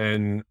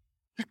and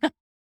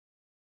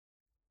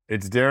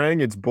it's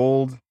daring, it's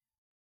bold,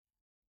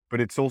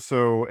 but it's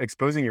also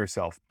exposing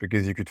yourself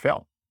because you could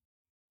fail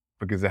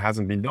because it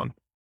hasn't been done.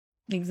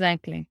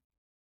 Exactly.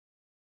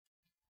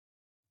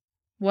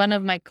 One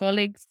of my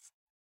colleagues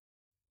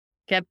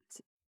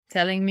kept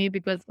telling me,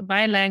 because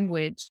my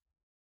language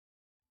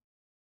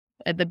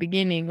at the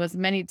beginning was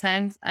many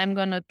times, I'm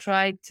going to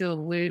try to,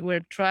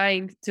 we're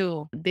trying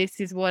to, this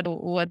is what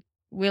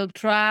we'll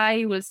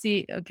try, we'll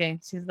see. Okay.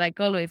 She's like,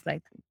 always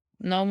like,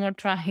 no more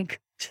trying,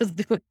 just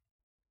do it.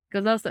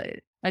 Because also,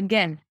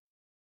 again,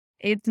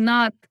 it's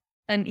not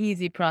an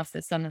easy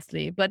process,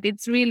 honestly, but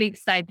it's really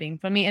exciting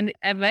for me. And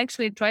I've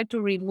actually tried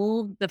to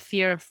remove the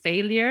fear of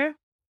failure.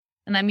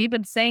 And I'm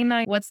even saying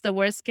now, what's the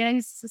worst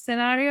case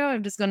scenario?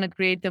 I'm just going to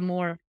create a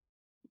more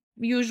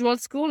usual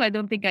school. I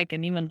don't think I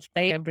can even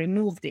fail. I've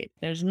removed it.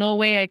 There's no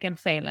way I can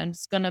fail. I'm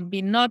just going to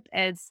be not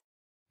as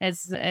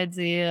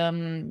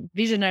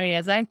visionary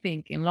as I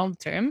think in long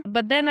term.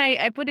 But then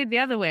I put it the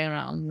other way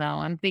around now.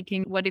 I'm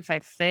thinking, what if I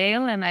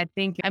fail? And I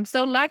think I'm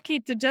so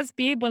lucky to just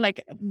be able,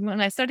 like when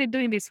I started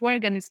doing this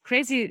work, and it's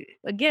crazy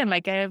again,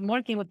 like I'm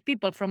working with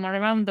people from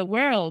around the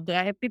world.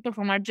 I have people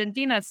from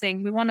Argentina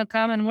saying, we want to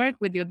come and work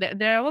with you.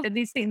 There are all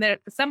these things.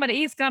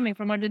 Somebody is coming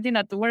from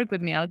Argentina to work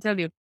with me. I'll tell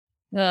you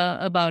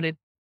about it.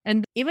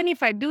 And even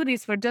if I do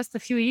this for just a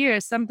few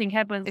years, something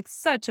happens. It's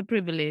such a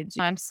privilege.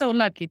 I'm so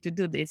lucky to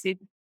do this.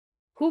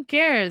 Who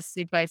cares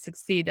if I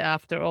succeed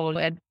after all?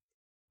 And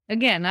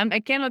again, I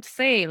cannot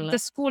fail. The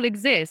school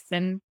exists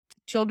and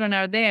children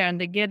are there and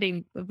they're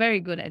getting a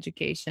very good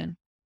education.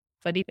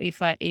 But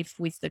if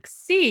we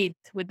succeed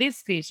with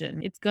this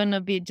vision, it's going to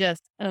be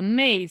just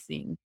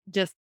amazing,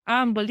 just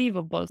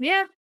unbelievable.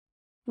 Yeah,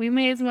 we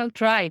may as well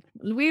try it.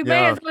 We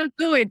may Yeah. as well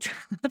do it.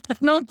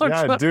 No more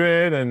Yeah. try. Do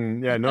it.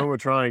 And yeah, no, we're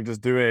trying, just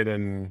do it.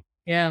 And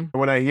Yeah.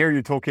 when I hear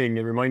you talking,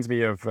 it reminds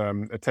me of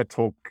a TED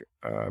talk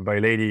by a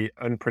lady,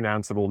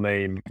 unpronounceable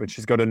name, but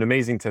she's got an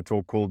amazing TED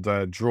talk called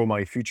Draw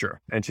My Future.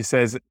 And she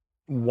says,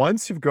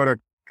 once you've got a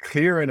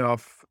clear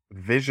enough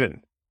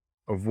vision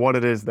of what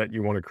it is that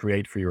you want to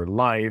create for your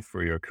life,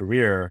 for your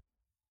career,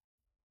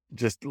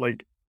 just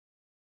like,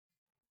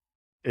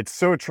 it's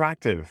so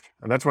attractive.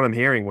 And that's what I'm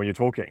hearing when you're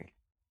talking,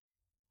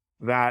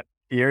 that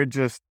you're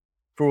just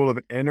full of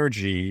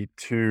energy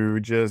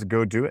to just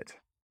go do it.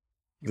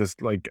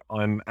 Just like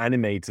I'm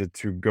animated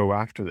to go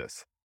after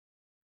this.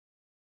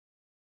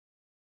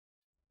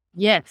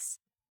 Yes.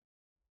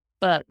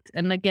 But,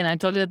 and again, I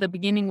told you at the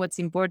beginning, what's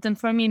important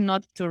for me,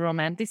 not to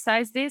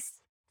romanticize this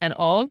at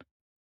all.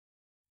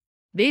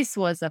 This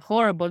was a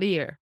horrible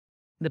year,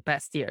 the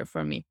past year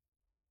for me.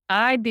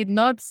 I did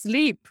not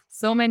sleep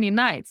so many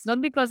nights, not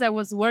because I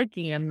was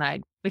working at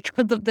night,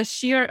 because of the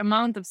sheer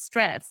amount of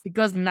stress.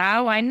 Because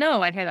now I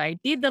know I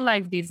did the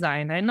live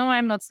design. I know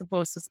I'm not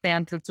supposed to stay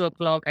until 2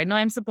 o'clock. I know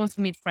I'm supposed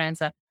to meet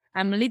friends.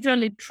 I'm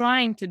literally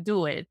trying to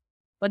do it.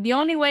 But the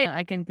only way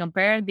I can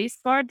compare this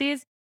part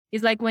is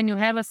like when you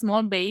have a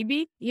small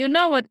baby, you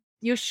know what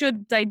you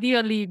should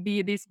ideally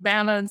be, this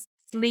balance,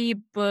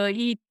 sleep,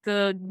 eat,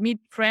 meet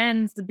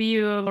friends, be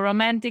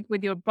romantic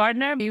with your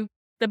partner.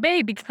 The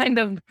baby kind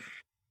of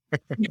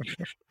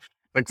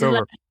It's is like,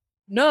 over.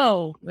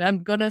 no,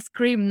 I'm going to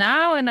scream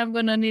now and I'm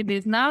going to need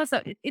this now.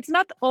 So it's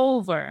not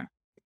over.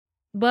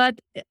 But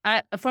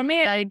for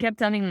me, I kept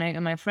telling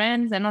my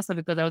friends, and also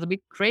because I was a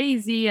bit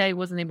crazy, I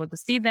wasn't able to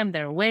see them.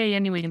 They're away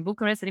anyway in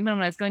Bucharest. And even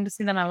when I was going to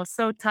see them, I was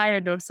so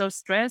tired or so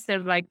stressed. They're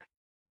like,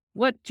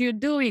 what you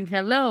doing?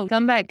 Hello,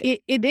 come back.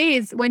 It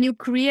is when you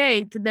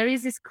create, there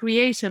is this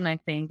creation, I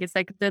think. It's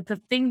like the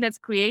thing that's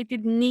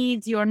created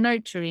needs your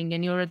nurturing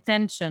and your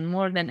attention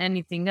more than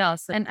anything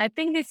else. And I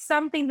think it's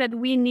something that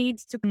we need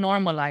to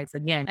normalize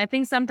again. I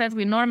think sometimes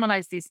we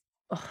normalize this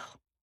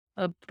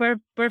a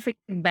perfect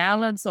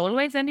balance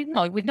always. And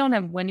no, we don't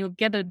have, when you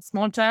get a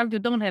small child, you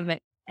don't have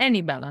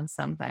any balance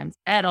sometimes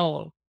at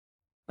all.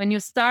 When you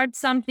start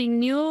something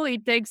new,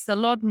 it takes a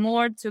lot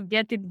more to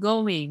get it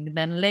going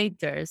than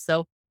later.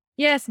 So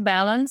yes,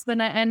 balance. But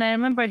I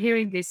remember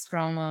hearing this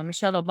from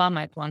Michelle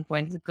Obama at one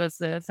point,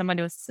 because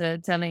somebody was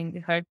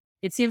telling her,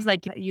 it seems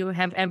like you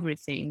have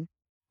everything,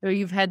 or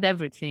you've had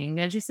everything.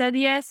 And she said,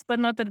 yes, but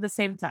not at the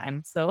same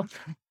time. So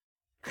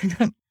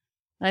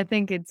I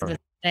think it's the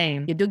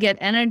same. You do get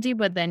energy,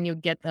 but then you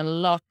get a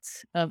lot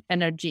of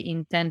energy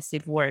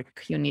intensive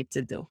work you need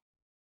to do.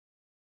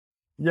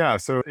 Yeah,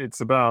 so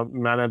it's about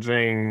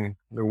managing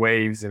the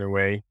waves in a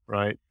way,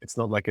 right? It's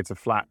not like it's a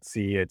flat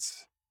sea,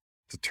 it's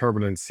a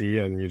turbulent sea,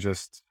 and you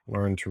just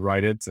learn to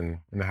ride it and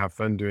have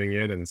fun doing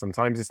it. And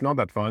sometimes it's not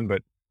that fun,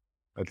 but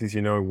at least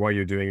you know why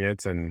you're doing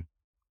it. And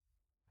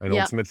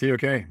Yeah, ultimately,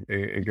 okay,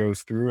 it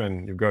goes through,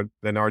 and you've got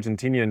then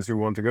Argentinians who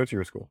want to go to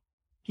your school.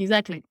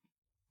 exactly.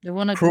 They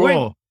want to work,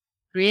 Cool.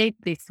 create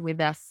this with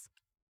us.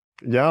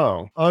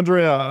 Yeah.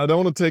 Andrea, I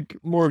don't want to take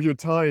more of your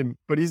time,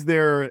 but is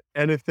there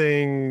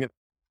anything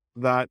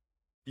that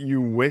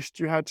you wished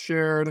you had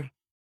shared?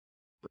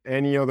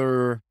 Any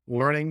other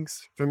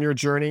learnings from your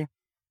journey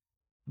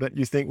that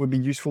you think would be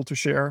useful to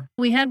share?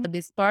 We have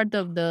this part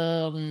of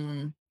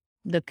the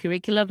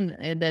curriculum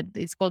that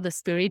is called the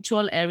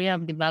spiritual area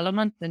of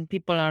development, and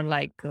people are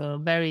like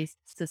very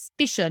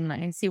suspicious.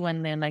 I see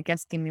when they're like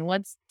asking me,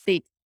 "What's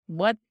the?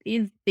 What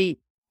is the?"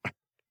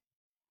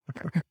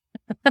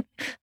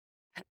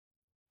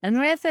 And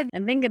I said,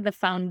 I think that the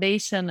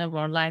foundation of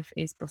our life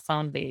is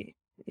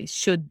it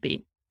should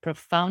be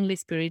profoundly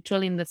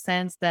spiritual in the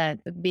sense that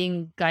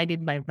being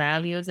guided by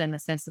values and a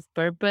sense of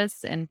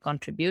purpose and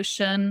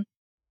contribution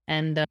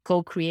and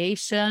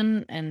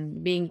co-creation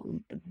and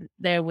being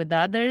there with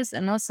others,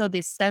 and also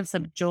this sense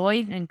of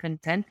joy and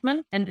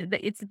contentment. And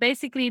it's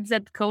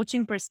that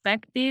coaching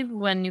perspective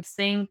when you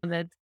think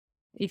that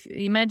if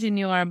imagine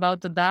you are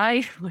about to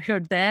die or you're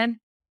dead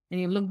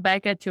and you look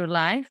back at your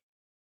life.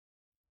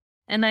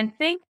 And I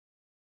think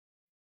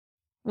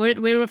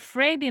we're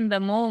afraid in the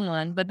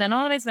moment, but then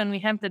always when we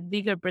have that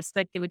bigger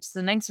perspective, which is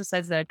an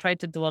exercise that I try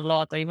to do a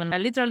lot, or even I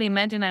literally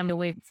imagine I'm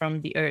away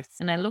from the earth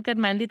and I look at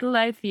my little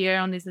life here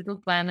on this little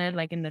planet,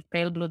 like in the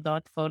pale blue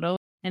dot photo.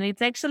 And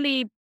it's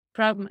actually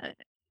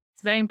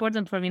it's very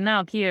important for me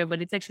now here,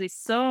 but it's actually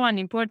so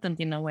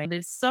unimportant in a way.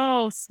 It's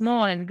so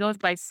small and it goes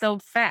by so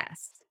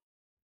fast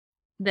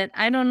that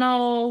I don't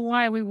know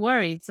why we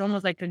worry. It's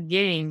almost like a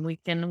game. We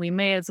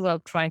may as well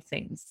try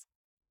things.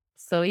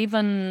 So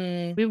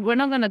even we're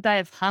not going to die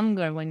of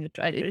hunger when you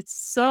try it. It's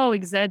so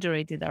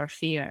exaggerated, our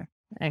fear,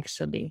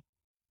 actually,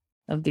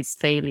 of this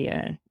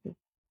failure.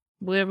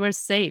 We're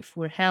safe.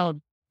 We're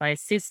held by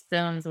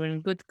systems. We're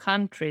in good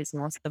countries,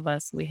 most of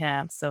us we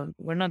have. So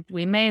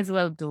we may as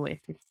well do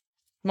it. It's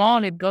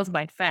small, it goes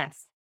by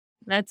fast.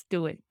 Let's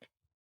do it.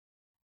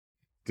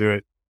 Do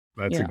it.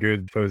 That's a Yeah.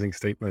 good closing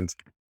statement.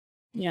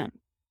 Yeah.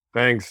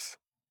 Thanks.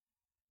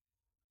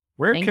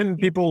 Where Thank can you.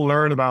 people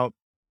learn about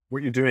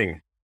what you're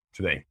doing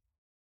today?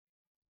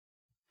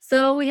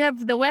 So we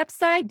have the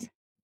website,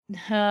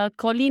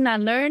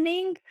 Colina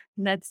Learning.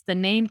 That's the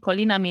name.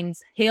 Colina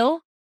means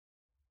hill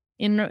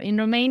in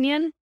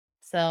Romanian.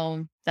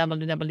 So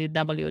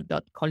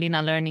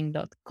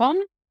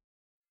www.colinalearning.com,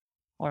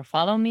 or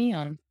follow me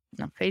on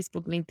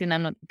Facebook, LinkedIn.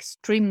 I'm not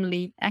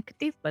extremely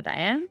active, but I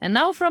am. And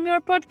now from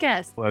your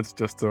podcast. Well, that's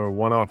just a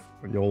one-off.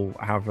 You'll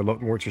have a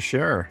lot more to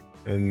share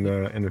in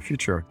the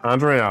future.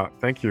 Andrea,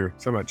 thank you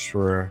so much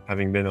for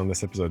having been on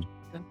this episode.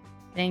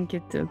 Thank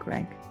you too,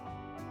 Greg.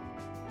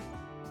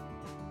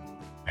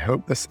 I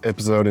hope this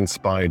episode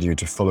inspired you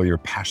to follow your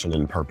passion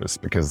and purpose,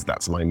 because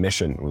that's my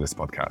mission with this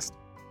podcast.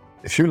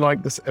 If you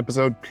like this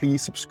episode,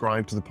 please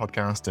subscribe to the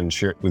podcast and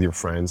share it with your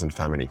friends and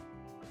family.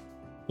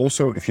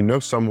 Also, if you know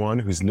someone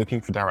who's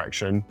looking for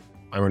direction,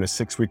 I run a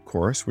 6-week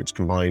course which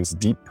combines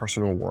deep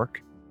personal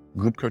work,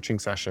 group coaching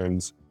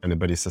sessions, and a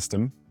buddy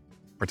system.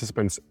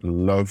 Participants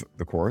love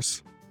the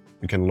course.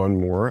 You can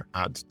learn more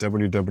at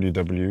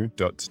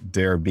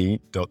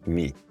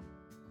www.darebe.me.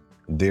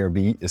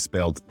 Darebe is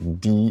spelled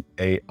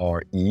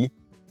DAREBE.me.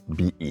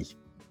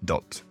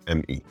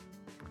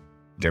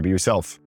 Dare be yourself.